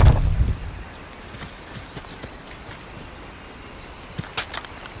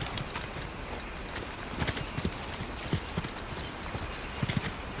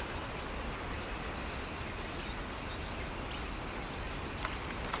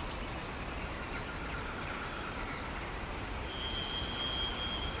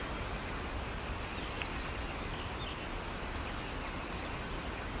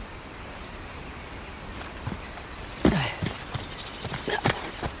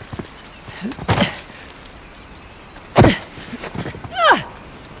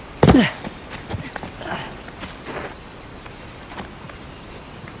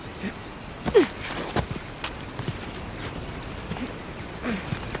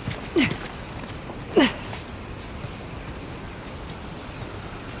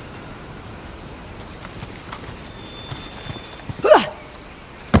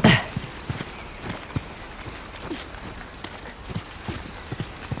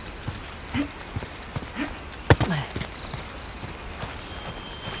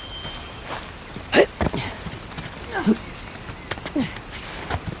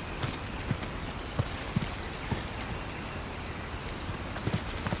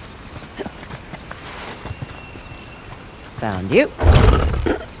 Found you.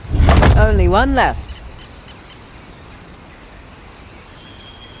 Only one left.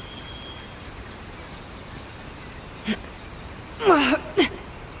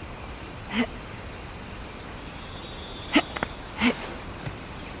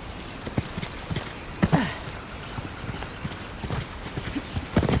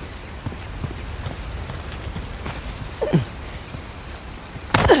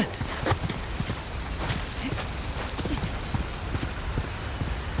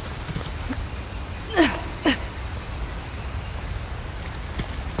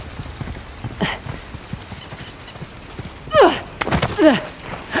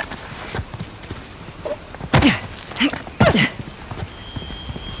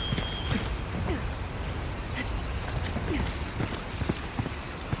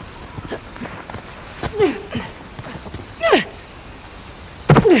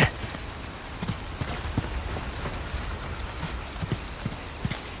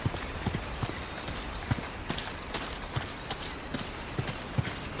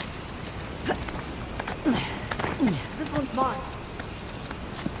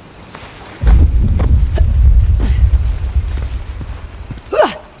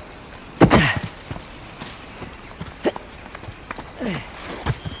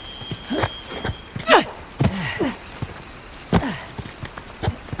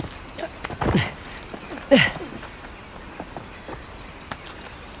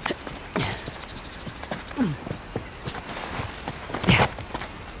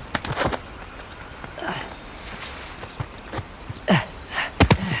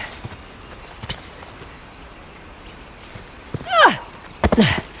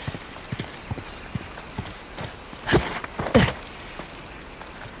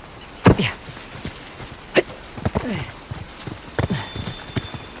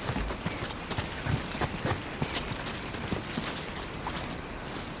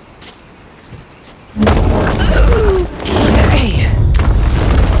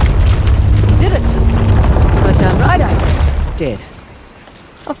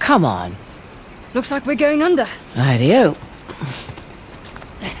 Oh, come on. Looks like we're going under. Rightio.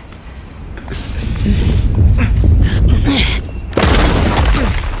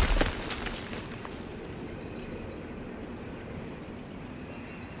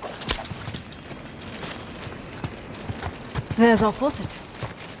 There's our faucet.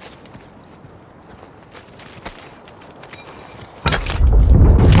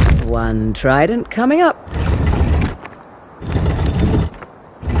 One trident coming up.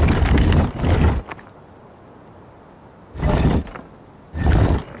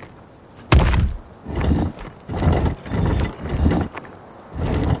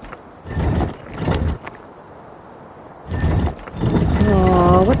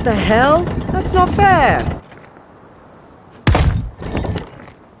 Oh, what the hell? That's not fair.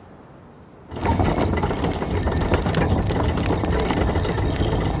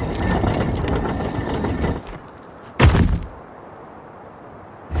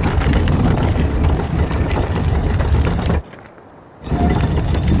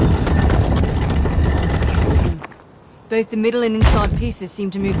 Both the middle and inside pieces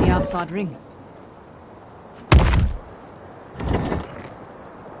seem to move the outside ring.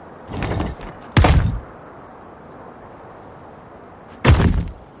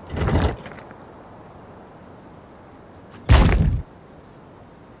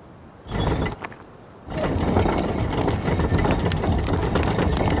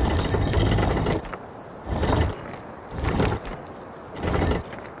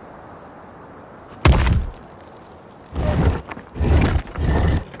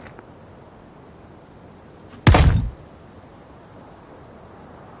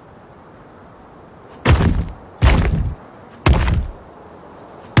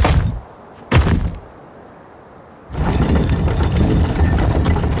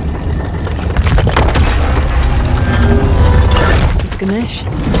 Ganesh.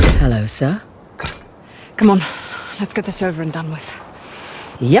 Hello, sir. Come on, let's get this over and done with.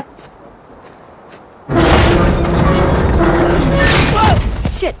 Yep. Whoa!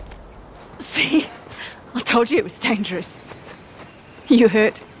 Shit! See? I told you it was dangerous. You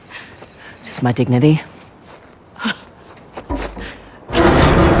hurt? Just my dignity.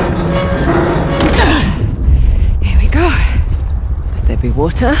 Here we go. Let there be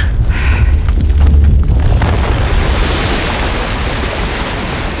water.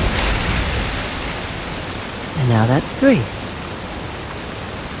 And now that's 3.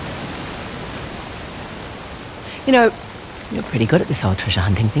 You know, you're pretty good at this whole treasure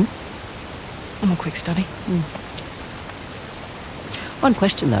hunting thing. I'm a quick study. One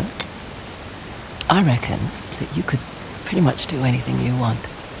question, though. I reckon that you could pretty much do anything you want.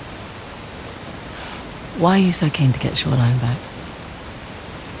 Why are you so keen to get Shoreline back?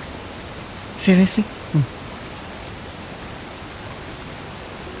 Seriously?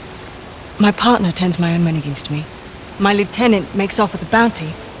 My partner turns my own men against me. My lieutenant makes off with a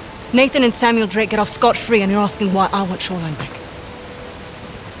bounty. Nathan and Samuel Drake get off scot-free, and you're asking why I want Shoreline back.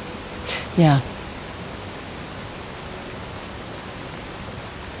 Yeah.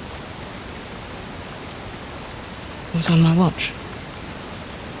 It was on my watch.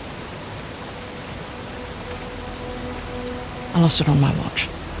 I lost it on my watch.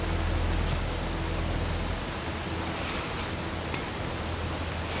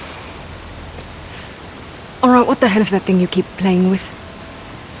 Alright, what the hell is that thing you keep playing with?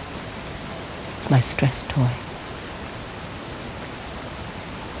 It's my stress toy.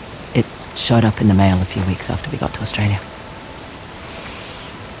 It showed up in the mail a few weeks after we got to Australia.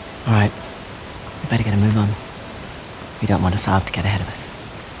 Alright, we better get a move on. We don't want Assad to get ahead of us.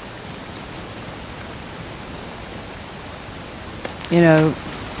 You know,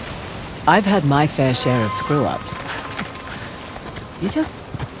 I've had my fair share of screw-ups. You just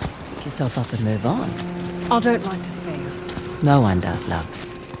pick yourself up and move on. I don't like to fail. No one does, love.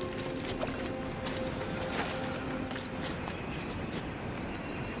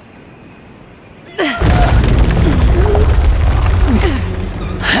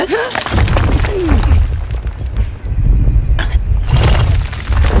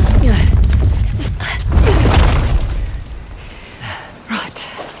 Right.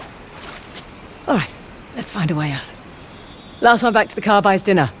 All right, let's find a way out. Last one back to the car buys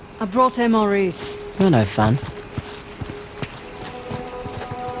dinner. I brought MREs. You're no fun.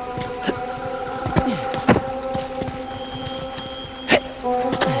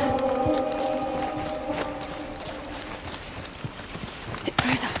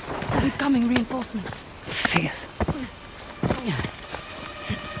 Frazer, incoming reinforcements. Figures.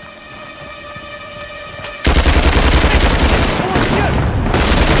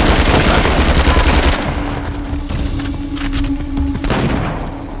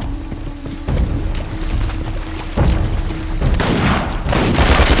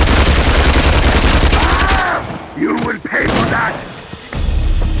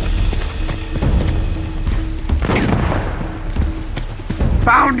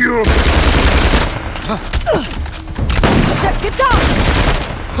 Shit, get down!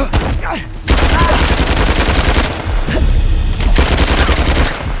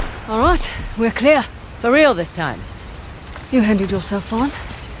 All right, we're clear. For real this time. You handled yourself on,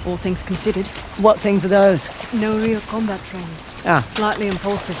 all things considered. What things are those? No real combat training. Ah, Slightly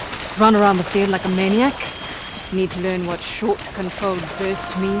impulsive. Run around the field like a maniac. Need to learn what short, controlled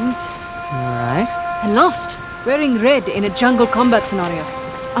burst means. alright. And last, wearing red in a jungle combat scenario.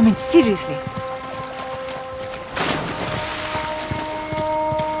 I mean, seriously.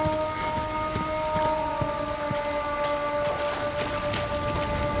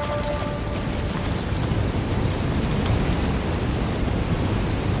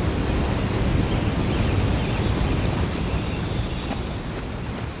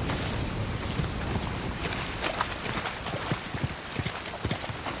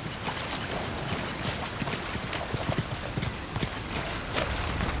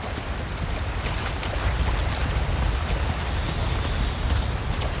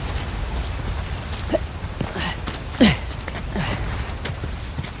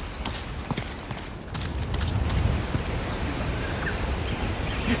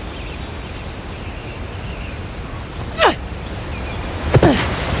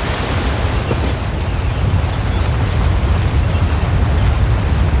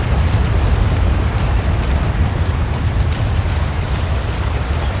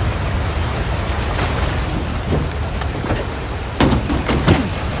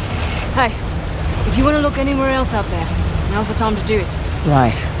 Hey, if you want to look anywhere else out there, now's the time to do it.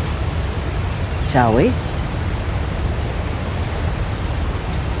 Right. Shall we?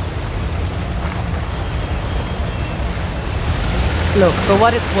 Look, for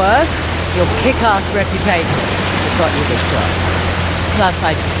what it's worth, your kick-ass reputation has got you this job. Plus,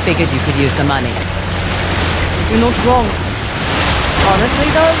 I figured you could use the money. You're not wrong. Honestly,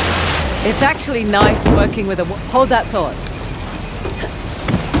 though, it's actually nice working with a... Hold that thought.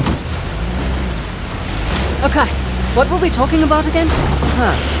 Okay, what were we talking about again?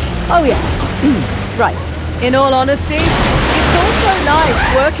 Huh. Oh, yeah. Right. In all honesty, it's also nice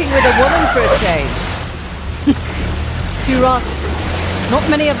working with a woman for a change. Too right. Not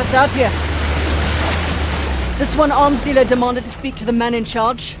many of us out here. This one arms dealer demanded to speak to the man in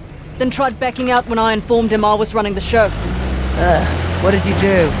charge, then tried backing out when I informed him I was running the show. What did you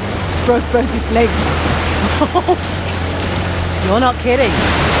do? Broke both his legs. You're not kidding.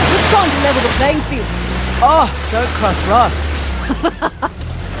 Just trying to level the playing field. Oh, don't cross Ross.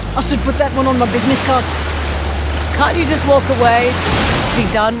 I should put that one on my business card. Can't you just walk away?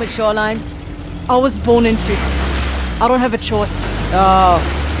 Be done with Shoreline? I was born into it. I don't have a choice. Oh,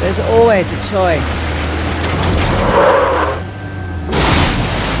 there's always a choice.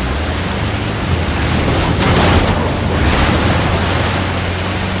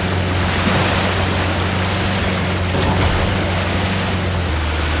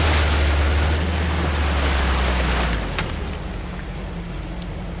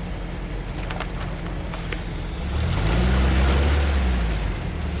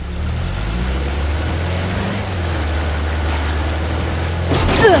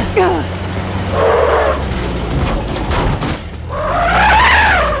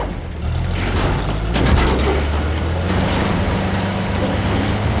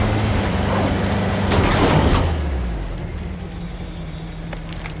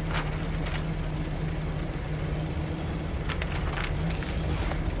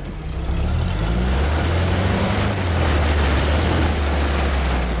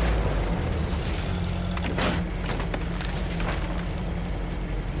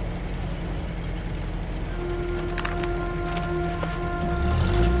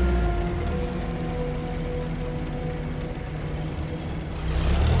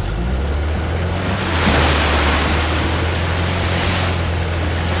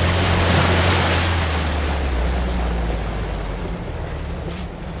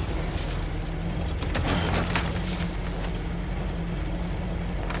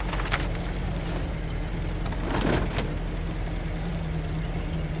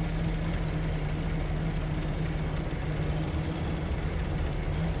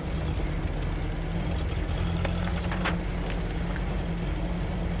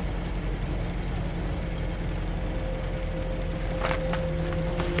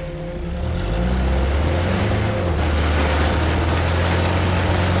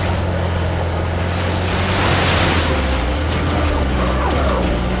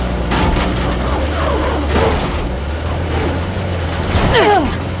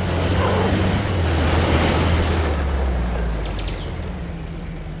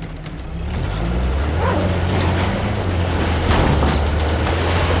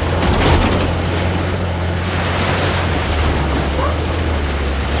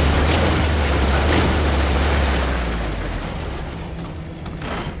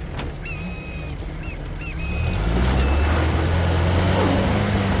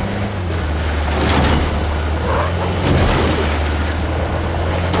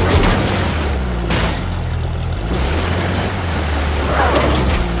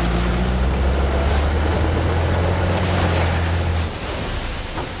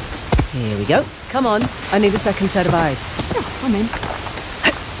 come on. I need a second set of eyes. Yeah, I'm in.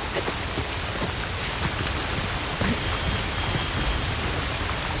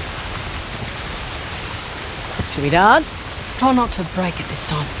 Should we dance? Try not to break it this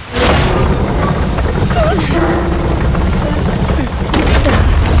time.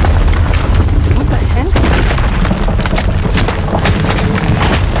 What the hell?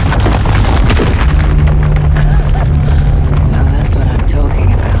 Well, that's what I'm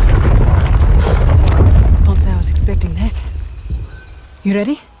talking about. Can't say I was expecting that. You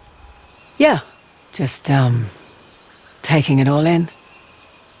ready? Yeah, just, taking it all in.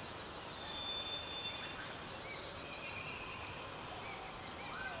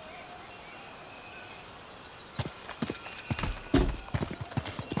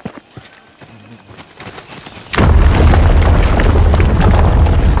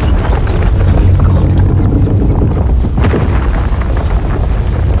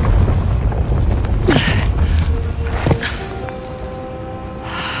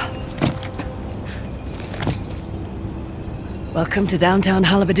 Welcome to downtown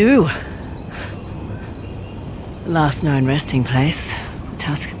Halabadu. The last known resting place, the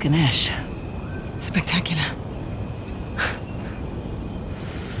Tusk of Ganesh. Spectacular.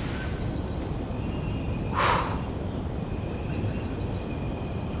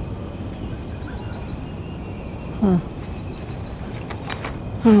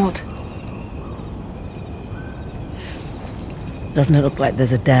 What? Doesn't it look like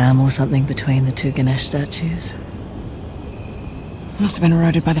there's a dam or something between the two Ganesh statues? Must have been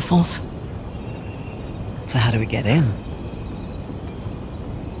eroded by the falls. So how do we get in?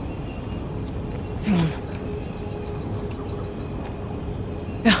 Hang on.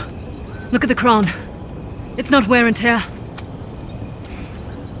 Yeah. Look at the crown. It's not wear and tear.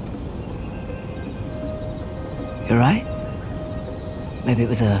 You're right. Maybe it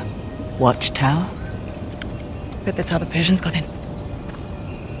was a watchtower? Bet that's how the Persians got in.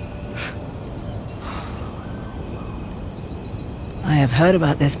 I have heard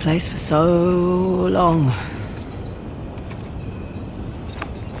about this place for so long.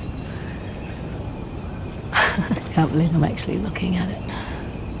 I can't believe I'm actually looking at it.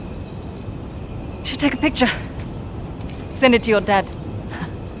 You should take a picture. Send it to your dad.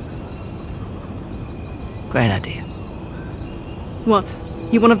 Great idea. What?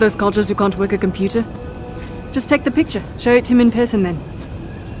 You one of those cultures who can't work a computer? Just take the picture. Show it to him in person then.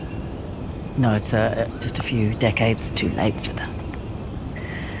 No, it's just a few decades too late for that.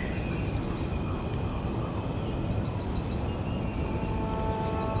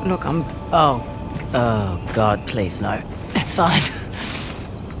 Look, Oh, God, please, no. It's fine.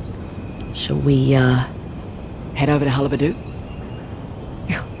 Shall we, head over to Halabadu?